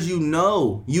 Because you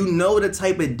know the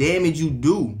type of damage you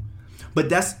do. But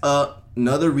that's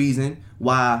another reason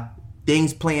why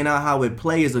things playing out how it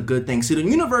play is a good thing. See, the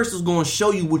universe is going to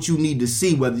show you what you need to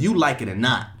see, whether you like it or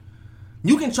not.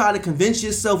 You can try to convince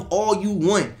yourself all you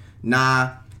want.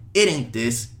 Nah, it ain't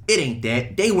this. It ain't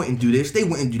that. They wouldn't do this. They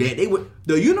wouldn't do that.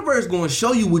 The universe is going to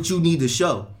show you what you need to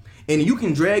show. And you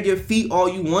can drag your feet all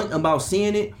you want about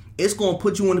seeing it. It's going to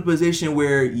put you in a position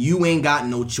where you ain't got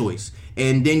no choice.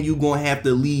 And then you're going to have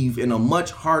to leave in a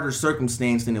much harder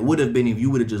circumstance than it would have been if you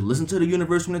would have just listened to the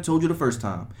universe when it told you the first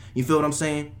time. You feel what I'm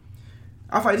saying?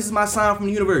 I feel like this is my sign from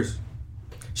the universe.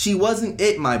 She wasn't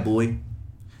it, my boy.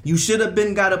 You should have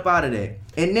been got up out of that.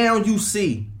 And now you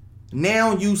see.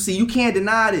 Now you see. You can't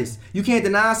deny this. You can't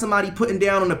deny somebody putting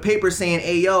down on the paper saying,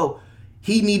 hey, yo,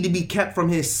 he need to be kept from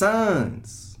his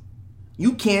sons.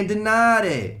 You can't deny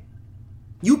that.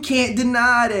 You can't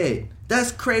deny that.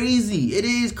 That's crazy. It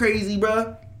is crazy,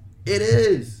 bro. It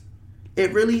is.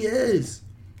 It really is.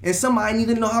 And somebody need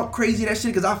to know how crazy that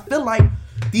shit is. Because I feel like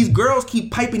these girls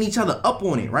keep piping each other up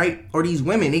on it, right? Or these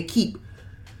women, they keep...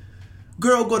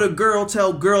 Girl go to girl,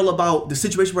 tell girl about the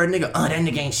situation where a nigga, that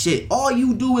nigga ain't shit. All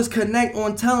you do is connect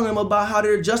on telling them about how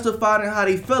they're justified and how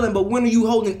they feeling, but when are you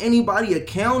holding anybody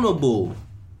accountable?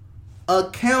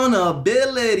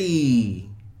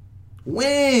 Accountability.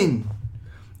 When?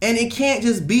 And it can't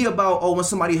just be about, when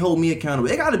somebody hold me accountable.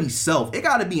 It gotta be self. It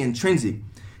gotta be intrinsic.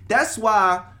 That's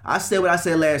why I said what I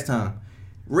said last time.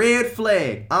 Red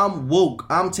flag. I'm woke.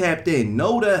 I'm tapped in.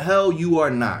 No, the hell you are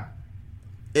not.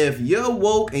 If you're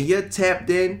woke and you're tapped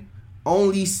in,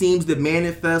 only seems to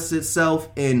manifest itself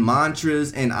in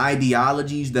mantras and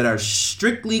ideologies that are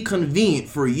strictly convenient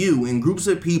for you and groups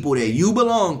of people that you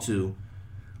belong to.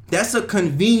 That's a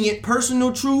convenient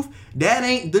personal truth. That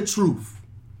ain't the truth.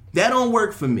 That don't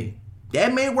work for me.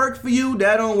 That may work for you.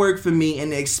 That don't work for me.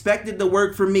 And expected to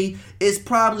work for me is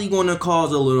probably going to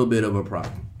cause a little bit of a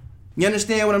problem. You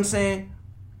understand what I'm saying?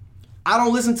 I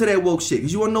don't listen to that woke shit.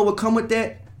 Because you want to know what come with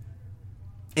that?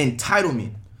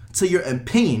 Entitlement to your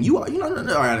opinion. All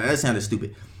right, that sounded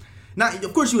stupid. Now,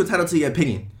 of course you're entitled to your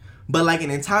opinion. But like an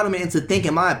entitlement into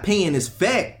thinking my opinion is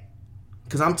fact.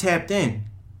 Because I'm tapped in.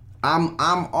 I'm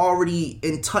already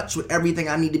in touch with everything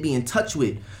I need to be in touch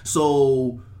with.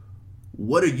 So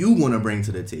what are you going to bring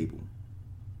to the table?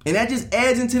 And that just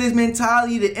adds into this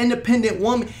mentality, the independent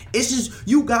woman. It's just,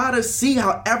 you gotta see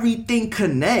how everything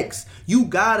connects. You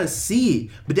gotta see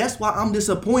it. But that's why I'm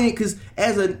disappointed, because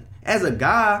as a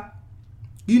guy,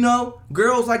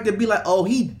 girls like to be like, oh,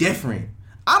 he different.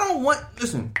 I don't want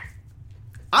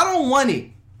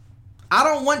it. I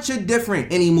don't want you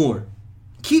different anymore.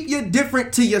 Keep your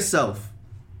different to yourself.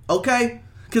 Okay?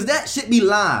 Because that shit be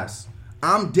lies.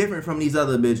 I'm different from these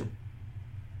other bitches.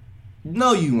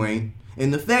 No, you ain't.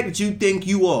 And the fact that you think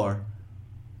you are.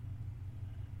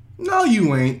 No,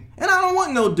 you ain't. And I don't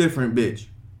want no different bitch.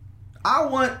 I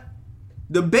want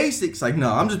the basics. Like,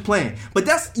 no, I'm just playing. But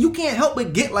you can't help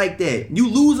but get like that. You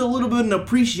lose a little bit of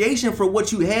appreciation for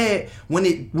what you had when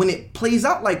it plays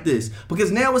out like this.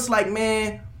 Because now it's like,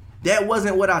 man, that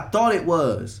wasn't what I thought it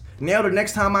was. Now the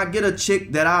next time I get a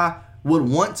chick that I would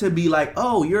want to be like,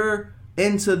 oh, you're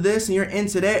into this and you're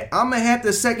into that, I'm gonna have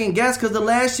to second guess, because the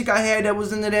last chick I had that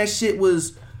was into that shit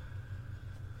was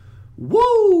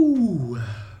woo.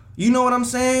 You know what I'm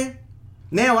saying?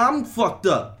 Now I'm fucked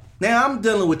up. Now I'm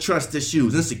dealing with trust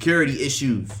issues, insecurity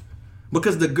issues.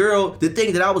 Because the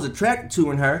thing that I was attracted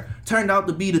to in her turned out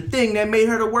to be the thing that made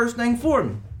her the worst thing for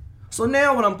me. So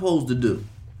now what I'm supposed to do?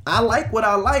 I like what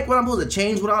I like. What I'm supposed to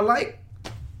change what I like?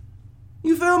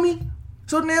 You feel me?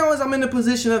 So now as I'm in the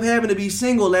position of having to be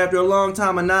single after a long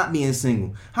time of not being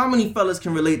single, how many fellas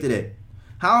can relate to that?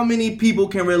 How many people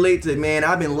can relate to, man,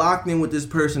 I've been locked in with this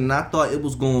person and I thought we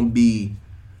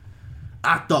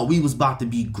was about to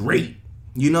be great,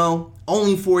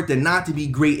 only for it to not to be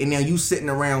great, and now you sitting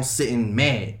around sitting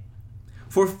mad.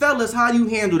 For fellas, how do you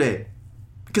handle that?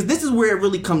 Because this is where it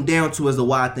really come down to as to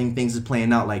why I think things is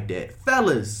playing out like that.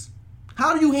 Fellas,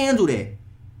 how do you handle that?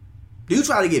 Do you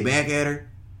try to get back at her?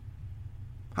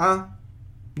 Huh?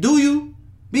 Do you?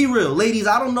 Be real. Ladies,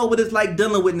 I don't know what it's like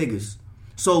dealing with niggas.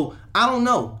 So, I don't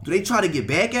know. Do they try to get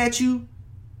back at you?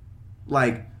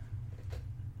 Like,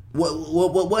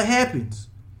 what happens?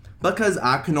 Because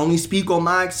I can only speak on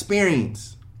my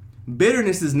experience.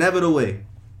 Bitterness is never the way.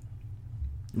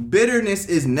 Bitterness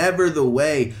is never the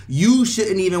way. You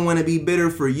shouldn't even want to be bitter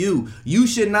for you. You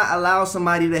should not allow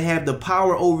somebody to have the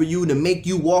power over you to make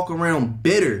you walk around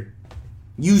bitter.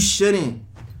 You shouldn't.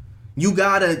 You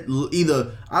gotta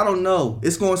either, I don't know,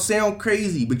 it's gonna sound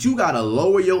crazy, but you gotta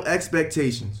lower your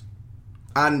expectations.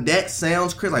 And that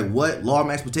sounds crazy. Like, what? Lower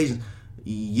my expectations?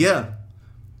 Yeah.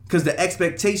 Because the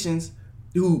expectations,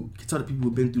 who can tell the people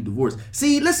who've been through divorce.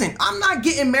 See, listen, I'm not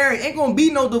getting married. Ain't gonna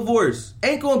be no divorce.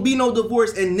 Ain't gonna be no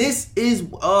divorce. And this is,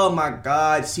 oh my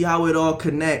God, see how it all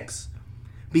connects.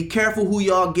 Be careful who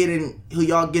y'all get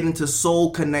into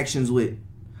soul connections with.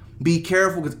 Be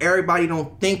careful, because everybody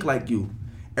don't think like you.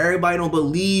 Everybody don't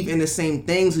believe in the same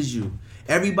things as you.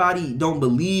 Everybody don't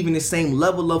believe in the same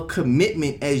level of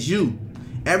commitment as you.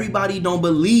 Everybody don't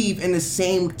believe in the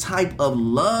same type of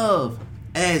love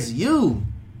as you.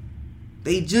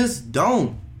 They just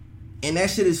don't. And that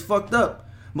shit is fucked up.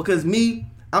 Because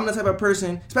I'm the type of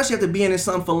person, especially after being in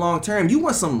something for long term, you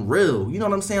want something real. You know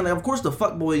what I'm saying? Like, of course the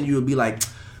fuckboy in you would be like,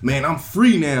 man, I'm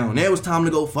free now. Now it's time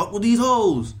to go fuck with these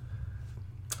hoes.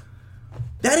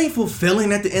 That ain't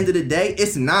fulfilling at the end of the day.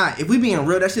 It's not. If we being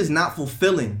real, that shit's not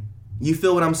fulfilling. You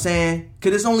feel what I'm saying?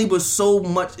 Because it's only but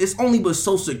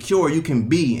so secure you can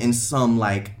be in some,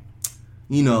 like,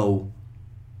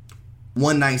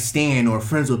 one night stand or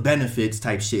friends with benefits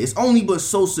type shit. It's only but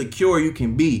so secure you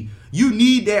can be. You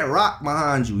need that rock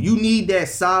behind you. You need that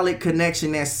solid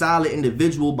connection, that solid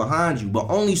individual behind you. But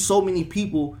only so many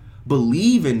people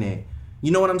believe in that.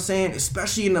 You know what I'm saying?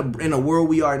 Especially in the world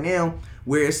we are now,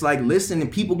 where it's like, listen,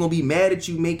 and people gonna be mad at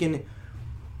you making.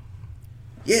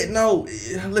 Yeah, no,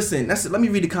 listen. Let me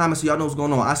read the comments so y'all know what's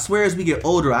going on. I swear, as we get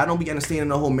older, I don't be understanding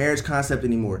the whole marriage concept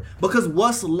anymore. Because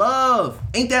what's love?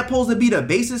 Ain't that supposed to be the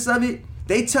basis of it?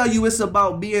 They tell you it's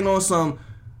about being on some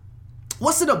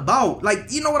what's it about?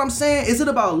 Like, you know what I'm saying? Is it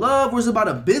about love or is it about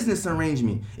a business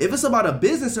arrangement? If it's about a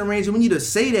business arrangement, we need to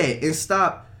say that and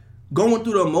stop going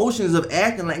through the emotions of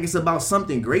acting like it's about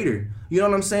something greater. You know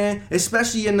what I'm saying?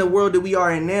 Especially in the world that we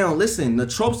are in now. Listen, the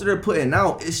tropes that they're putting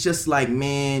out, it's just like,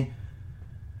 man,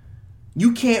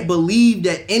 you can't believe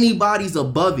that anybody's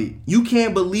above it. You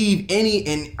can't believe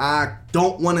and I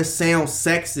don't want to sound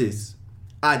sexist.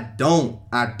 I don't.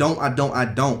 But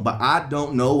I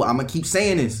don't know. I'm going to keep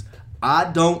saying this.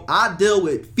 I deal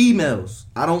with females.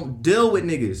 I don't deal with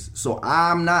niggas. So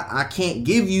I can't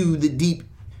give you the deep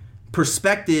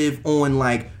perspective on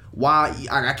like why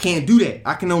I can't do that.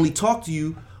 I can only talk to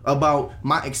you about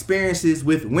my experiences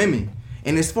with women.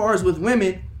 And as far as with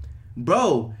women,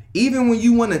 bro, even when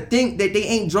you want to think that they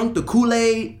ain't drunk the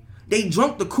Kool-Aid, they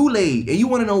drunk the Kool-Aid. And you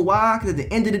want to know why? Because at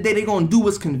the end of the day, they going to do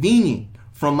what's convenient.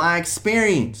 From my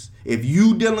experience, if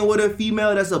you dealing with a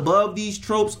female that's above these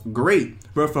tropes, great.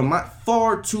 But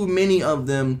far too many of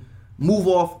them move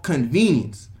off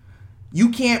convenience. You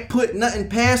can't put nothing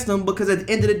past them because at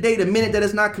the end of the day, the minute that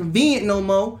it's not convenient no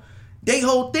more, they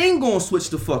whole thing gonna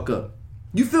switch the fuck up.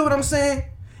 You feel what I'm saying?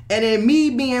 And then me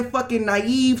being fucking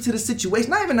naive to the situation,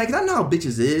 not even like, I know how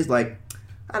bitches is, like,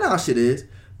 I know how shit is.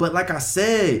 But like I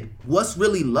said, what's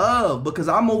really love? Because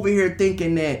I'm over here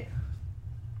thinking that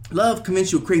love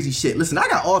convince you of crazy shit. Listen, I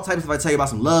got all types if I tell you about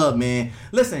some love, man.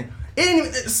 Listen,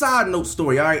 side note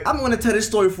story, all right? I'm going to tell this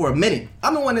story for a minute.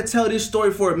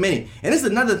 And this is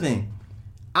another thing.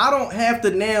 I don't have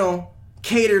to now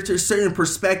cater to certain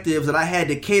perspectives that I had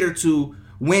to cater to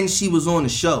when she was on the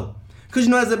show. Because,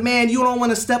 you know, as a man, you don't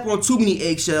want to step on too many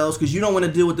eggshells because you don't want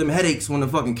to deal with them headaches when the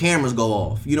fucking cameras go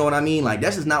off. You know what I mean? Like,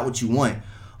 that's just not what you want.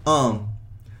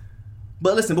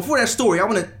 But listen, before that story, I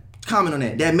want to comment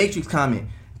on that Matrix comment.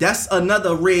 That's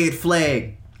another red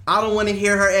flag. I don't want to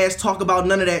hear her ass talk about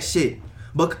none of that shit.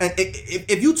 But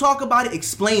if you talk about it,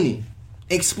 explain it.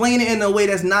 Explain it in a way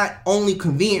that's not only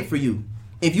convenient for you.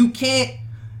 If you can't,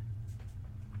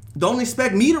 don't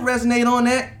expect me to resonate on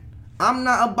that. I'm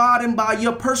not abiding by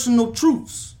your personal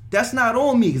truths. That's not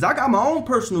on me, because I got my own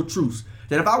personal truths.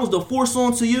 That if I was to force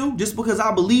onto you, just because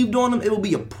I believed on them, it would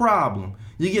be a problem.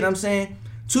 You get what I'm saying?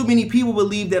 Too many people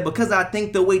believe that because I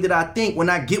think the way that I think, when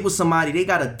I get with somebody, they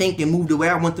gotta think and move the way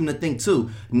I want them to think too.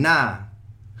 Nah.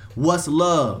 What's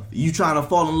love? You trying to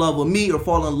fall in love with me or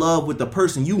fall in love with the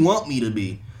person you want me to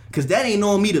be? Because that ain't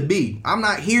on me to be. I'm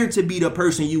not here to be the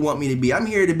person you want me to be. I'm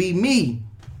here to be me.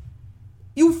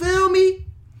 You feel me?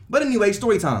 But anyway,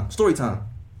 story time.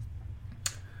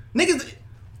 Niggas,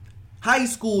 high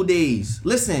school days.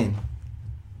 Listen.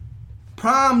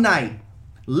 Prom night.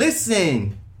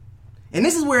 Listen. And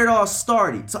this is where it all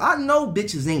started. So I know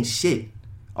bitches ain't shit.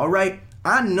 Alright?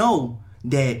 I know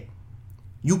that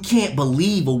you can't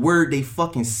believe a word they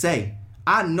fucking say.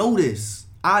 I know this.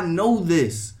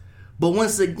 But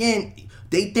once again,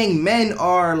 they think men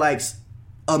are like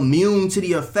immune to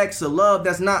the effects of love.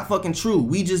 That's not fucking true.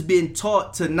 We just been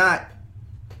taught to not,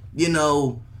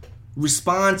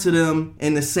 respond to them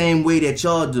in the same way that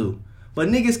y'all do. But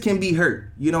niggas can be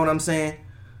hurt. You know what I'm saying?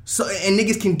 So, and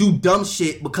niggas can do dumb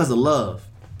shit because of love.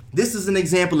 This is an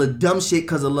example of dumb shit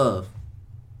because of love.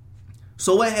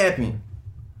 So what happened?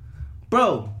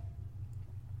 Bro,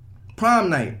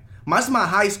 prom night. That's my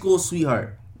high school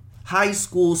sweetheart. High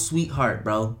school sweetheart,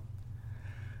 bro.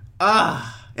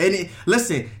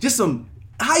 Listen, just some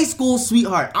high school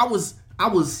sweetheart. I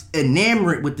was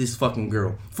enamored with this fucking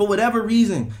girl. For whatever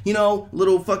reason.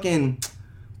 Little fucking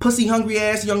pussy hungry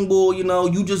ass young boy,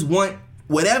 you just want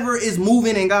whatever is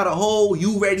moving and got a hole,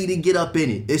 you ready to get up in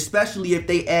it. Especially if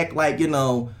they act like,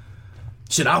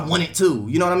 shit, I want it too.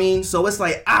 You know what I mean? So it's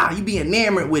like, you be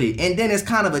enamored with it. And then it's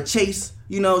kind of a chase.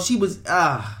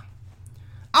 I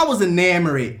was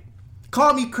enamored.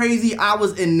 Call me crazy, I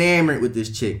was enamored with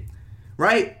this chick.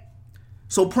 Right?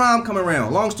 So prom come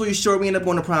around. Long story short, we end up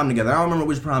going to prom together. I don't remember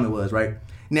which prom it was, right?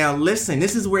 Now listen,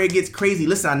 this is where it gets crazy.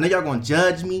 Listen, I know y'all gonna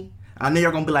judge me. I know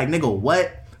y'all gonna be like, nigga,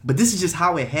 what? But this is just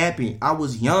how it happened. I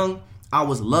was young. I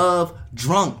was love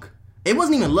drunk. It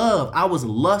wasn't even love. I was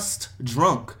lust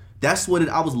drunk. That's what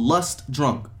I was lust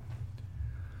drunk.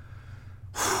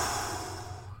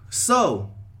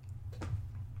 So,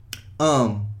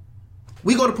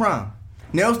 we go to prom.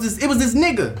 Now it was this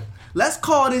nigga. Let's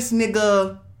call this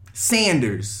nigga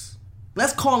Sanders.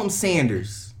 Let's call him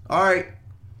Sanders. Alright?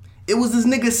 It was this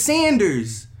nigga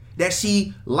Sanders that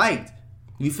she liked.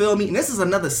 You feel me? And this is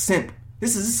another simp.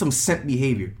 This is some simp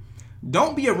behavior.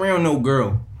 Don't be around no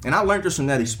girl. And I learned this from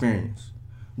that experience.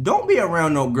 Don't be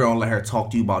around no girl and let her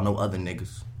talk to you about no other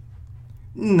niggas.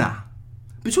 Nah.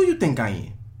 But who you think I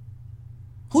am?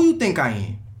 Who you think I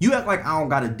am? You act like I don't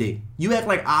got a dick. You act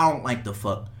like I don't like the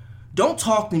fuck. Don't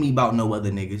talk to me about no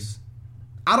other niggas.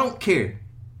 I don't care.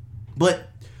 But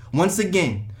once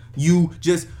again, you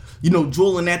just,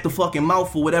 drooling at the fucking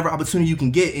mouth for whatever opportunity you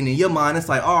can get. And in your mind, it's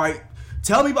like, all right,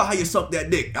 tell me about how you suck that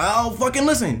dick. I'll fucking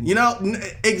listen.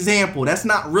 Example. That's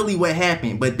not really what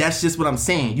happened, but that's just what I'm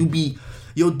saying.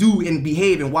 You'll do and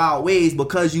behave in wild ways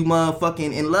because you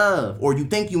motherfucking in love, or you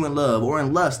think you in love, or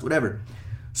in lust, whatever.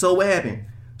 So what happened?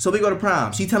 So we go to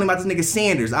prom. She telling me about this nigga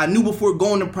Sanders. I knew before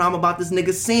going to prom about this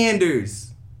nigga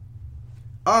Sanders.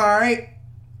 Alright.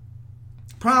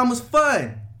 Prom was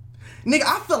fun. Nigga,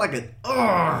 I felt like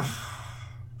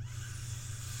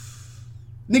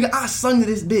Nigga, I sung to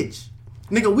this bitch.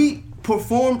 Nigga, we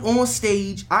performed on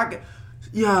stage. Prom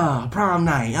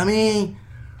night. I'm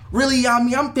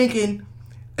thinking,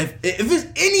 if it's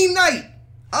any night,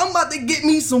 I'm about to get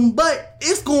me some butt,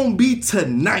 it's gonna be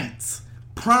tonight.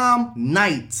 Prom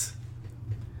night.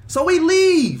 So we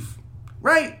leave,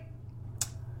 right?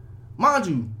 Mind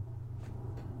you,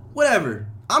 whatever.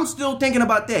 I'm still thinking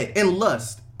about that and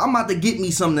lust. I'm about to get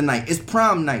me something tonight. It's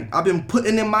prom night. I've been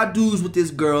putting in my dues with this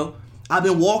girl. I've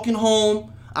been walking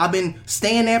home. I've been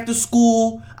staying after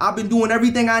school. I've been doing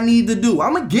everything I need to do.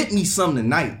 I'm gonna get me something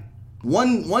tonight.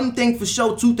 One thing for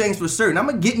sure, two things for certain. I'm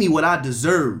gonna get me what I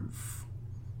deserve.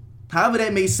 However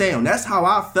that may sound. That's how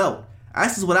I felt.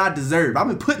 This is what I deserve. I've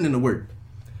been putting in the work.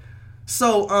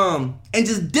 So, and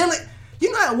just dealing.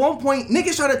 At one point,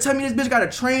 niggas try to tell me this bitch got a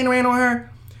train ran on her.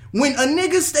 When a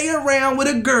nigga stay around with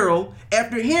a girl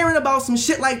after hearing about some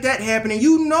shit like that happening,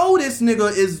 this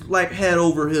nigga is like head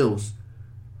over heels.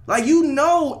 Like,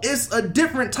 it's a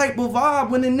different type of vibe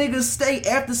when a nigga stay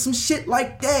after some shit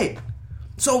like that.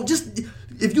 So just,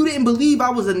 if you didn't believe I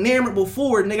was enamored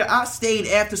before, nigga, I stayed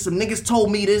after some niggas told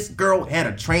me this girl had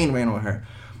a train ran on her.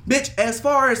 Bitch, as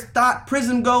far as thought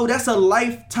prison go, that's a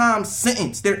lifetime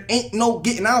sentence. There ain't no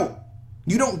getting out.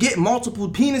 You don't get multiple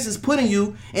penises put in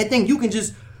you and think you can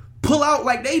just pull out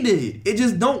like they did. It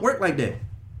just don't work like that.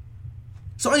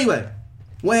 So anyway,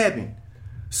 what happened?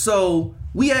 So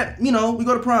we go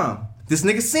to prom. This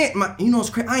nigga it's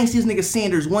crazy. I ain't see this nigga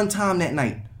Sanders one time that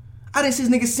night. I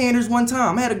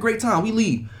had a great time. We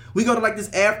leave. We go to like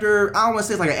this after, I don't want to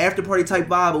say it's like an after party type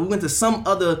vibe, but we went to some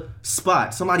other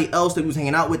spot. Somebody else that we was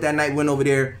hanging out with that night went over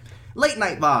there. Late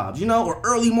night vibes, or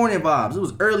early morning vibes. It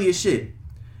was early as shit.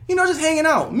 Just hanging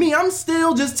out. Me, I'm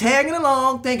still just tagging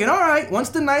along, thinking, all right, once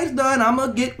the night's done, I'm going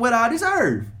to get what I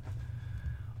deserve.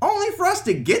 Only for us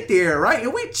to get there, right?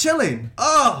 And we chilling.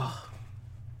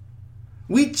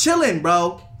 We chilling,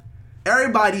 bro.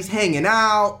 Everybody's hanging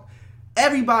out.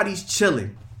 Everybody's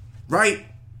chilling, right?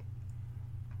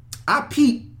 I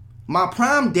peep. My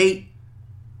prom date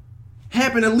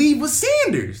happened to leave with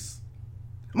Sanders.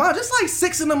 Just like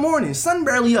 6 in the morning, sun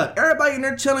barely up. Everybody in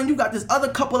there chilling. You got this other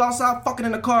couple outside fucking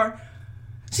in the car.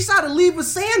 She decided to leave with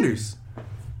Sanders.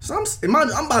 So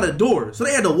I'm by the door. So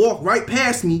they had to walk right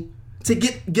past me to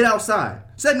get outside.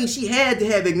 So that means she had to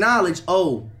have acknowledged,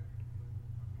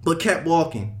 but kept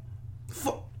walking.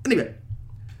 Anyway,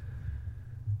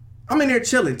 I'm in there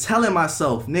chilling, telling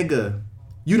myself, nigga,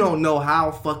 you don't know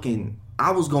how fucking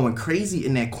I was going crazy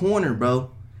in that corner,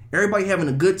 bro. Everybody having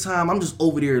a good time. I'm just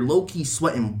over there low-key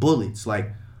sweating bullets.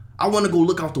 Like, I want to go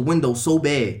look out the window so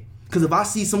bad. Because if I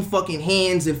see some fucking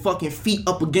hands and fucking feet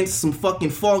up against some fucking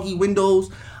foggy windows,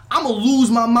 I'm going to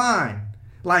lose my mind.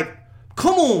 Like,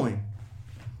 come on.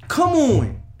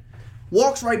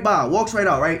 Walks right by, walks right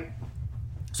out, right?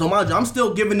 So I'm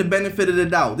still giving the benefit of the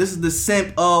doubt. This is the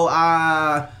simp,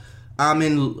 I'm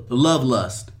in love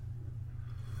lust.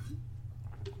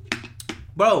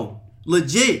 Bro,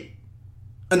 legit.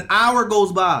 An hour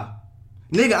goes by.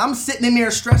 Nigga, I'm sitting in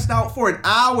there stressed out for an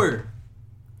hour.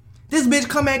 This bitch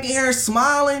come back in here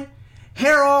smiling,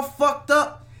 hair all fucked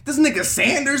up. This nigga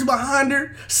Sanders behind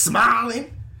her,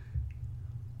 smiling.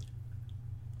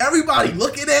 Everybody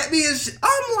looking at me and shit.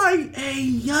 I'm like, hey,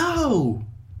 yo.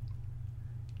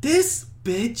 This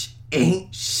bitch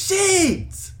ain't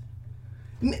shit.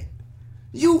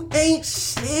 You ain't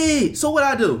shit. So what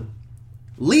I do?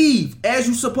 Leave as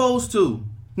you supposed to.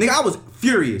 Nigga, I was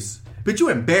furious. But you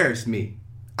embarrassed me.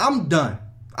 I'm done.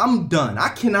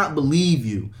 I cannot believe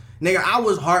you. Nigga, I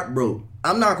was heartbroken.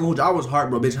 I'm not gonna hold you. I was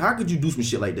heartbroken, bitch. How could you do some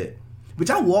shit like that? Bitch,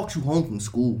 I walked you home from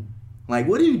school. Like,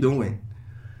 what are you doing?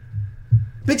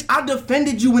 Bitch, I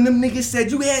defended you when them niggas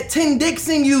said you had 10 dicks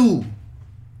in you.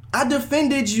 I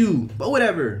defended you. But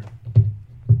whatever.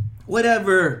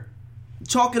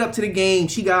 Chalk it up to the game.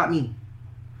 She got me.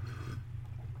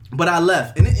 But I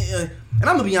left. And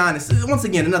I'm going to be honest. Once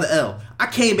again, another L. I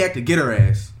came back to get her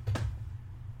ass.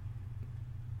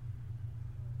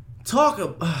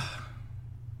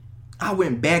 I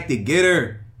went back to get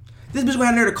her. This bitch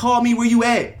went out there to call me, where you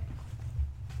at?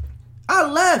 I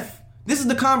left. This is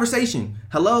the conversation.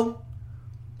 Hello?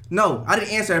 No, I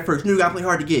didn't answer at first. You gotta play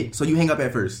hard to get, so you hang up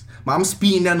at first. I'm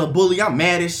speeding down the bully. I'm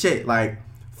mad as shit. Like,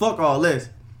 fuck all this.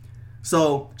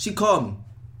 So she called me.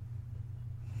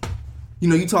 You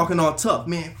know, you talking all tough.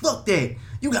 Man, fuck that.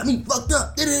 You got me fucked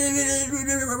up.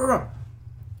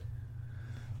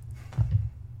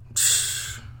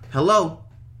 Hello?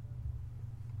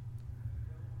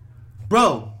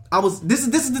 Bro, this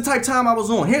is the type of time I was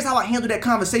on. Here's how I handled that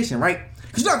conversation, right?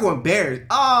 Because you're not going to embarrass.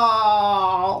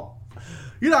 Oh,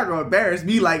 you're not going to embarrass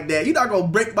me like that. You're not going to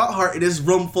break my heart in this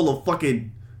room full of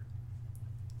fucking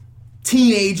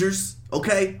teenagers,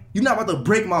 okay? You're not about to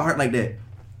break my heart like that.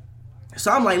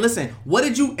 So I'm like, listen, what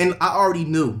did you... And I already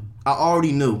knew.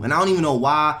 And I don't even know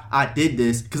why I did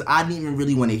this, because I didn't even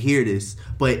really want to hear this.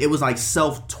 But it was like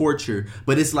self-torture.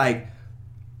 But it's like...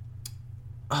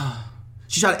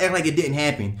 she tried to act like it didn't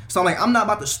happen. So I'm like, I'm not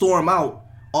about to storm out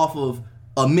off of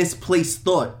a misplaced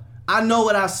thought. I know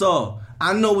what I saw.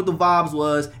 I know what the vibes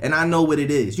was, and I know what it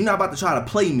is. You're not about to try to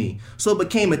play me. So it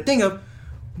became a thing of,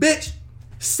 bitch,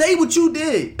 say what you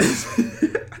did.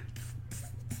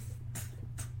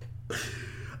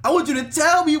 I want you to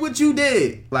tell me what you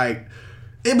did. Like,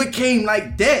 it became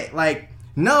like that. Like,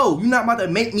 no, you're not about to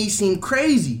make me seem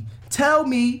crazy. Tell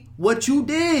me what you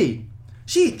did.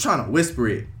 She trying to whisper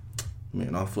it.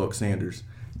 Man, I'll fuck Sanders.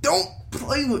 Don't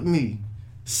play with me.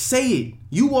 Say it.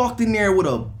 You walked in there with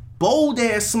a bold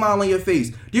ass smile on your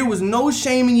face. There was no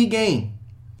shame in your game.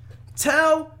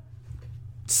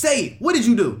 Say it. What did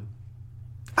you do?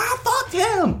 I fucked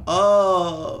him.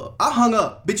 I hung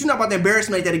up. Bitch, you're not about to embarrass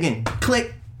me like that again.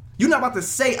 Click. You're not about to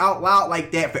say out loud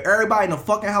like that for everybody in the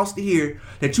fucking house to hear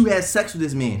that you had sex with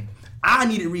this man. I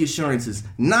needed reassurances,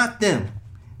 not them.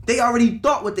 They already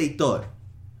thought what they thought.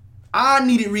 I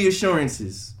needed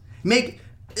reassurances.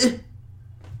 So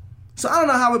I don't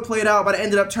know how it played out, but I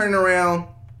ended up turning around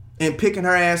and picking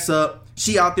her ass up.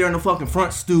 She out there in the fucking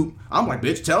front stoop. I'm like,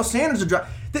 bitch, tell Sanders to drive.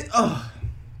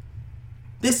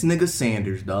 This nigga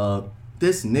Sanders, dog.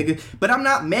 This nigga. But I'm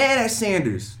not mad at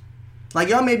Sanders. Like,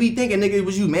 y'all may be thinking, nigga,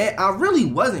 was you mad? I really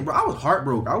wasn't, bro. I was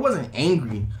heartbroken. I wasn't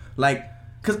angry. Like,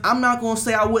 because I'm not going to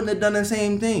say I wouldn't have done the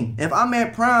same thing. If I'm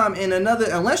at Prime and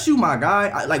unless you my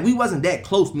guy, like, we wasn't that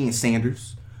close, me and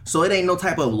Sanders. So it ain't no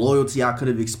type of loyalty I could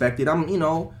have expected. I'm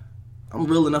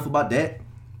real enough about that.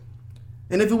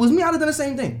 And if it was me, I'd have done the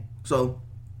same thing. So,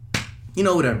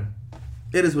 whatever.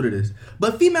 It is what it is.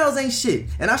 But females ain't shit.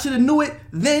 And I should have knew it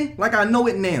then like I know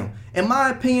it now. In my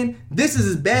opinion, this is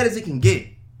as bad as it can get.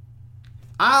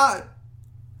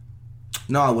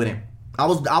 No, I wouldn't. I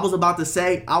was about to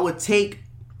say I would take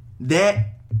that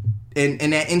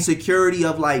and that insecurity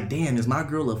of like, damn, is my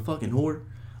girl a fucking whore?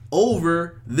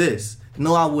 Over this.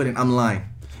 No, I wouldn't. I'm lying.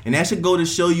 And that should go to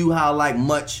show you how like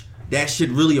much that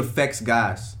shit really affects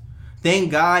guys.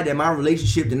 Thank God that my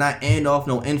relationship did not end off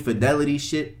no infidelity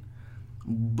shit.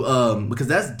 Because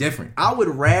that's different. I would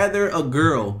rather a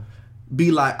girl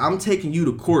be like, I'm taking you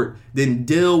to court than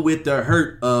deal with the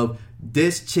hurt of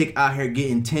this chick out here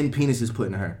getting 10 penises put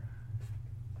in her.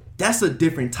 That's a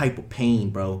different type of pain,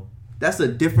 bro. That's a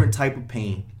different type of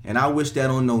pain. And I wish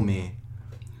that on no man.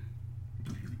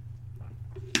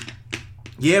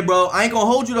 Yeah, bro. I ain't gonna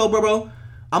hold you though, bro.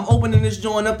 I'm opening this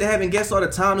joint up to having guests all the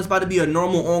time. It's about to be a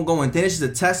normal, ongoing thing. It's just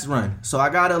a test run. So I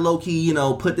gotta low-key,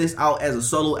 put this out as a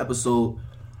solo episode.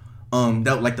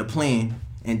 That like the plan.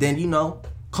 And then,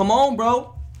 come on,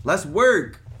 bro. Let's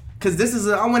work. Cause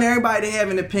I want everybody to have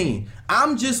an opinion.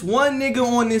 I'm just one nigga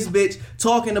on this bitch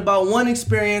talking about one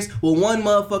experience with one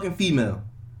motherfucking female.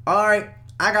 Alright?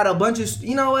 I got a bunch of,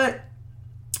 you know what?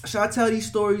 Should I tell these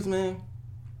stories, man?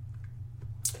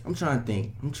 I'm trying to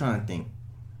think.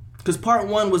 Cause part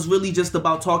one was really just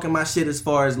about talking my shit as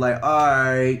far as like,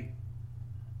 alright,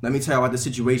 let me tell you about the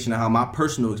situation and how my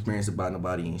personal experience about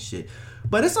nobody and shit.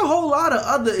 But it's a whole lot of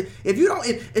other,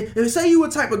 if say you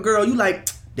a type of girl, you like,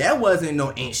 that wasn't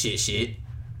no ain't shit.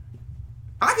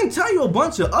 I can tell you a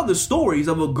bunch of other stories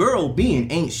of a girl being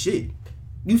ain't shit.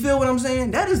 You feel what I'm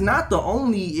saying? That is not the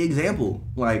only example.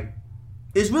 Like,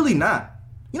 it's really not.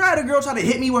 You know how the girl tried to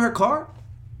hit me with her car?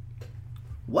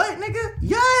 What, nigga?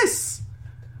 Yes!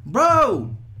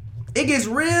 Bro, it gets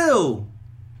real.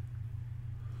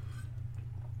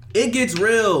 It gets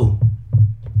real.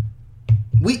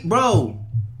 We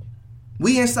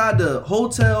inside the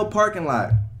hotel parking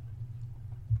lot.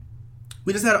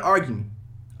 We just had an argument.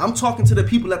 I'm talking to the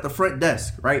people at the front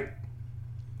desk, right?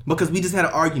 Because we just had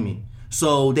an argument.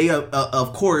 So they,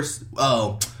 of course,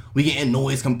 we getting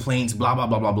noise complaints, blah, blah,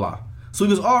 blah, blah, blah. So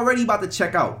we was already about to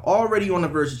check out. Already on the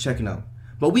verge of checking out.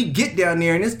 But we get down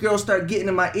there and this girl start getting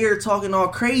in my ear talking all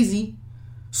crazy.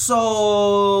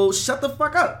 So shut the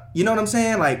fuck up. You know what I'm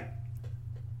saying? Like,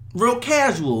 real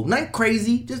casual, not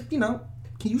crazy. Just, you know,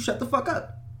 can you shut the fuck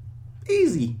up?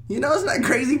 Easy. You know, it's not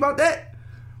crazy about that.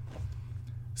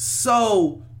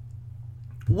 So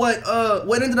what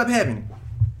ended up happening?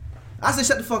 I said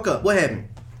shut the fuck up. What happened?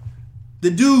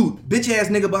 The dude, bitch ass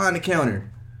nigga behind the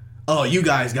counter. Oh, you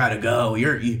guys gotta go.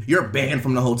 You're banned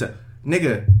from the hotel.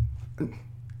 Nigga,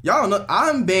 y'all know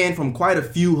I'm banned from quite a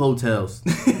few hotels.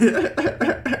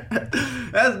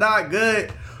 That's not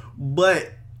good,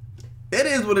 but it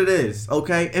is what it is,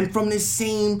 okay? And from this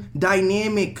same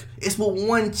dynamic, it's with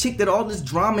one chick that all this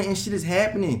drama and shit is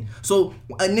happening. So,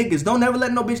 niggas, don't ever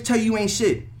let no bitch tell you ain't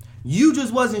shit. You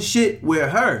just wasn't shit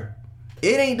with her.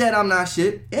 It ain't that I'm not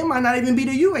shit. It might not even be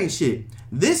that you ain't shit.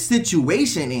 This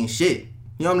situation ain't shit.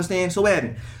 You understand? So what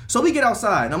happened? So we get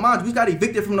outside. Now, mind you, we got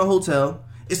evicted from the hotel.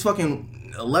 It's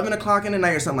fucking 11 o'clock in the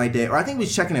night or something like that. Or I think we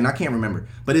was checking in. I can't remember.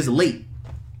 But it's late.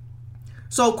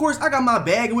 So, of course, I got my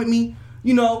bag with me.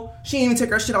 You know, she ain't even take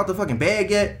her shit out the fucking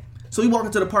bag yet. So we walk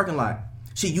into the parking lot.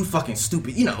 Shit, you fucking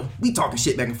stupid. You know, we talking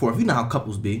shit back and forth. You know how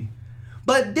couples be.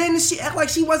 But then she act like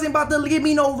she wasn't about to give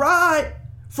me no ride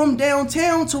from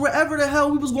downtown to wherever the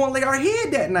hell we was going to lay our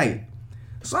head that night.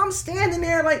 So I'm standing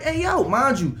there like, hey, yo,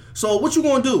 mind you. So what you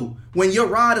gonna do when your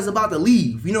ride is about to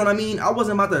leave? You know what I mean? I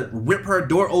wasn't about to whip her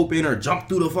door open or jump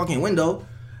through the fucking window.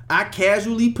 I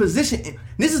casually positioned.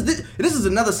 This is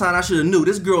another sign I should have knew.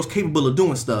 This girl's capable of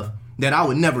doing stuff that I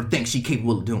would never think she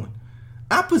capable of doing.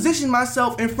 I positioned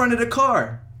myself in front of the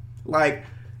car. Like,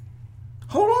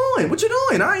 hold on, what you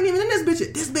doing? I ain't even in this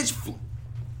bitch. This bitch,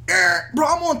 bro,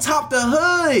 I'm on top the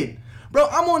hood. Bro,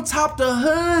 I'm on top the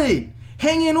hood.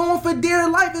 Hanging on for dear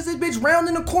life as this bitch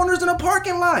rounding the corners in a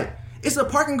parking lot. It's a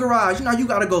parking garage. You know, you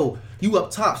gotta go, you up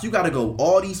top, so you gotta go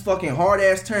all these fucking hard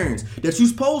ass turns that you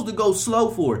supposed to go slow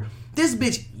for. This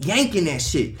bitch yanking that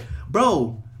shit.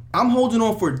 Bro, I'm holding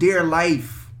on for dear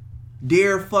life.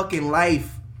 Dear fucking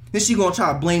life. Then she gonna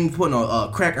try to blame me for putting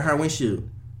a crack in her windshield.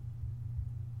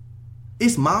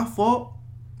 It's my fault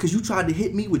because you tried to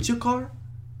hit me with your car,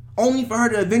 only for her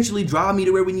to eventually drive me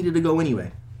to where we needed to go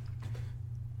anyway.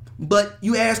 But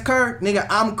you ask her, nigga,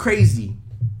 I'm crazy.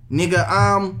 Nigga,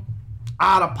 I'm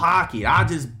out of pocket. I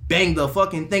just banged the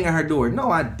fucking thing on her door.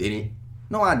 No, I didn't.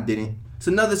 It's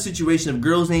another situation of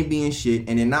girls ain't being shit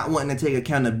and then not wanting to take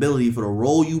accountability for the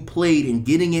role you played in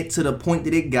getting it to the point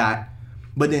that it got,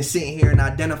 but then sitting here and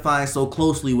identifying so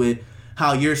closely with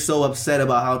how you're so upset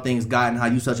about how things got and how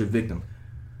you such a victim.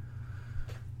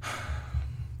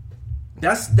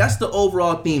 That's the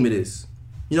overall theme of this.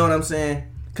 You know what I'm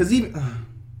saying? Because even...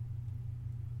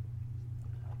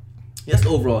 that's the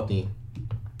overall theme.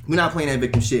 We're not playing that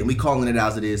victim shit. We calling it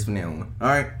as it is from now on.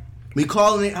 Alright? We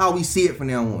calling it how we see it from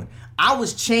now on. I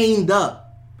was chained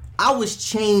up. I was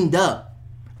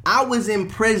in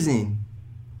prison.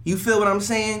 You feel what I'm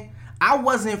saying? I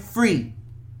wasn't free.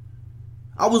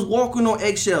 I was walking on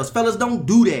eggshells. Fellas, don't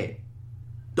do that.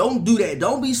 Don't do that.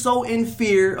 Don't be so in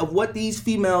fear of what these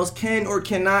females can or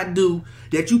cannot do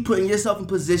that you putting yourself in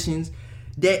positions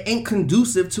that ain't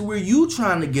conducive to where you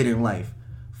trying to get in life.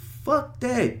 Fuck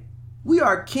that. We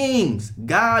are kings,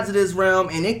 gods of this realm,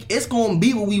 and it's going to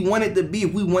be what we want it to be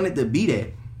if we want it to be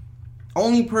that.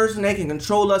 Only person that can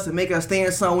control us and make us stay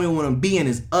in something we want to be in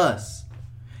is us.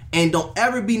 And don't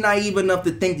ever be naive enough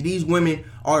to think that these women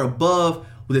are above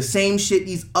the same shit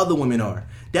these other women are.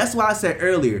 That's why I said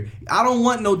earlier, I don't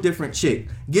want no different chick.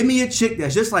 Give me a chick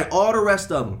that's just like all the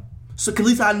rest of them. So at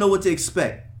least I know what to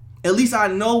expect. At least I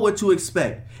know what to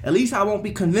expect. At least I won't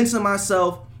be convincing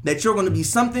myself that you're going to be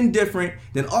something different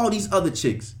than all these other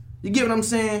chicks. You get what I'm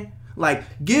saying? Like,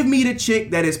 give me the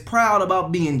chick that is proud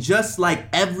about being just like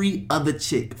every other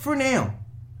chick. For now.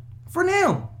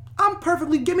 I'm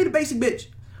perfectly, give me the basic bitch.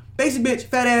 Basic bitch,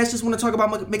 fat ass, just want to talk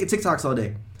about making TikToks all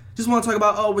day. Just want to talk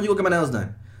about, oh, when you go get my nails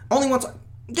done. Only want to,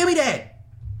 give me that.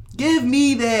 Give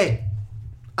me that.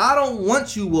 I don't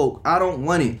want you woke. I don't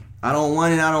want it.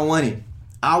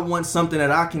 I want something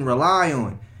that I can rely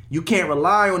on. You can't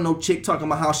rely on no chick talking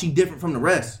about how she different from the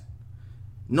rest.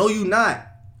 No, you not.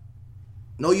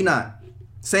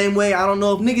 Same way, I don't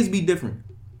know if niggas be different.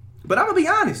 But I'm going to be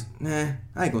honest. Nah,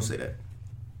 I ain't going to say that.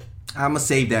 I'm going to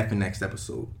save that for next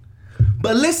episode.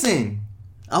 But listen,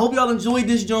 I hope y'all enjoyed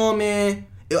this joint, man.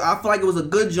 I feel like it was a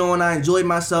good joint. I enjoyed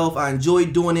myself. I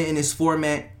enjoyed doing it in this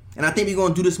format. And I think we're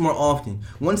going to do this more often.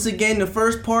 Once again, the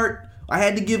first part, I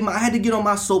had to get on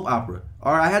my soap opera.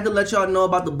 All right, I had to let y'all know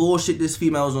about the bullshit this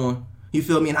female's on. You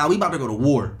feel me? And how we about to go to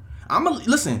war. I'm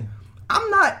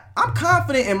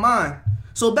confident in mine.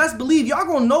 So best believe y'all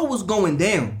gonna know what's going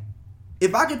down.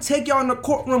 If I could take y'all in the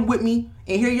courtroom with me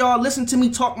and hear y'all listen to me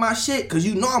talk my shit, cause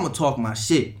you know I'm gonna talk my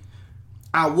shit.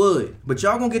 I would. But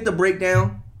y'all gonna get the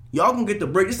breakdown. Y'all gonna get the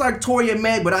break. It's like Tory and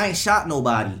Meg, but I ain't shot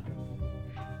nobody.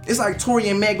 It's like Tory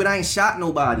and Meg, but I ain't shot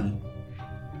nobody.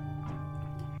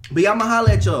 But y'all, I'ma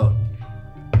holla at y'all.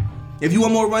 If you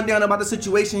want more rundown about the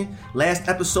situation, last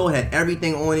episode had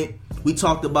everything on it. We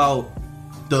talked about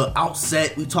the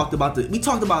outset. We talked about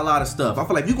a lot of stuff. I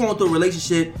feel like if you're going through a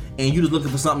relationship and you just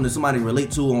looking for something that somebody relate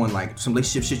to on like some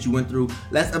relationship shit you went through,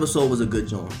 last episode was a good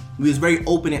joint. We was very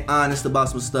open and honest about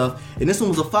some stuff, and this one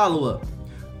was a follow-up.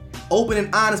 Open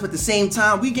and honest, but at the same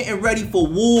time, we getting ready for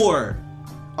war.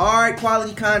 All right,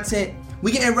 quality content.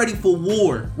 We getting ready for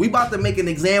war. We about to make an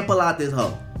example out this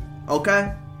hoe.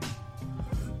 Okay?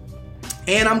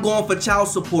 And I'm going for child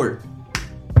support.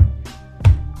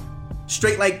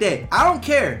 Straight like that. I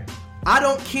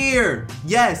don't care.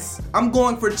 Yes, I'm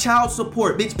going for child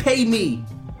support. Bitch, pay me.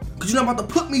 Because you're not about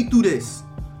to put me through this.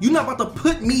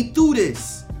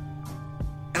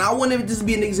 And I want it to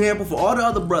be an example for all the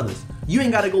other brothers. You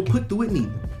ain't got to go put through it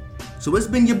neither. So it's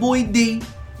been your boy D.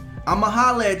 I'ma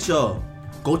holla at y'all.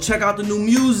 Go check out the new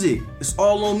music. It's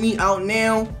all on me out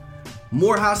now.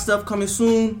 More hot stuff coming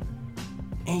soon.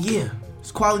 And yeah,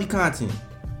 it's quality content.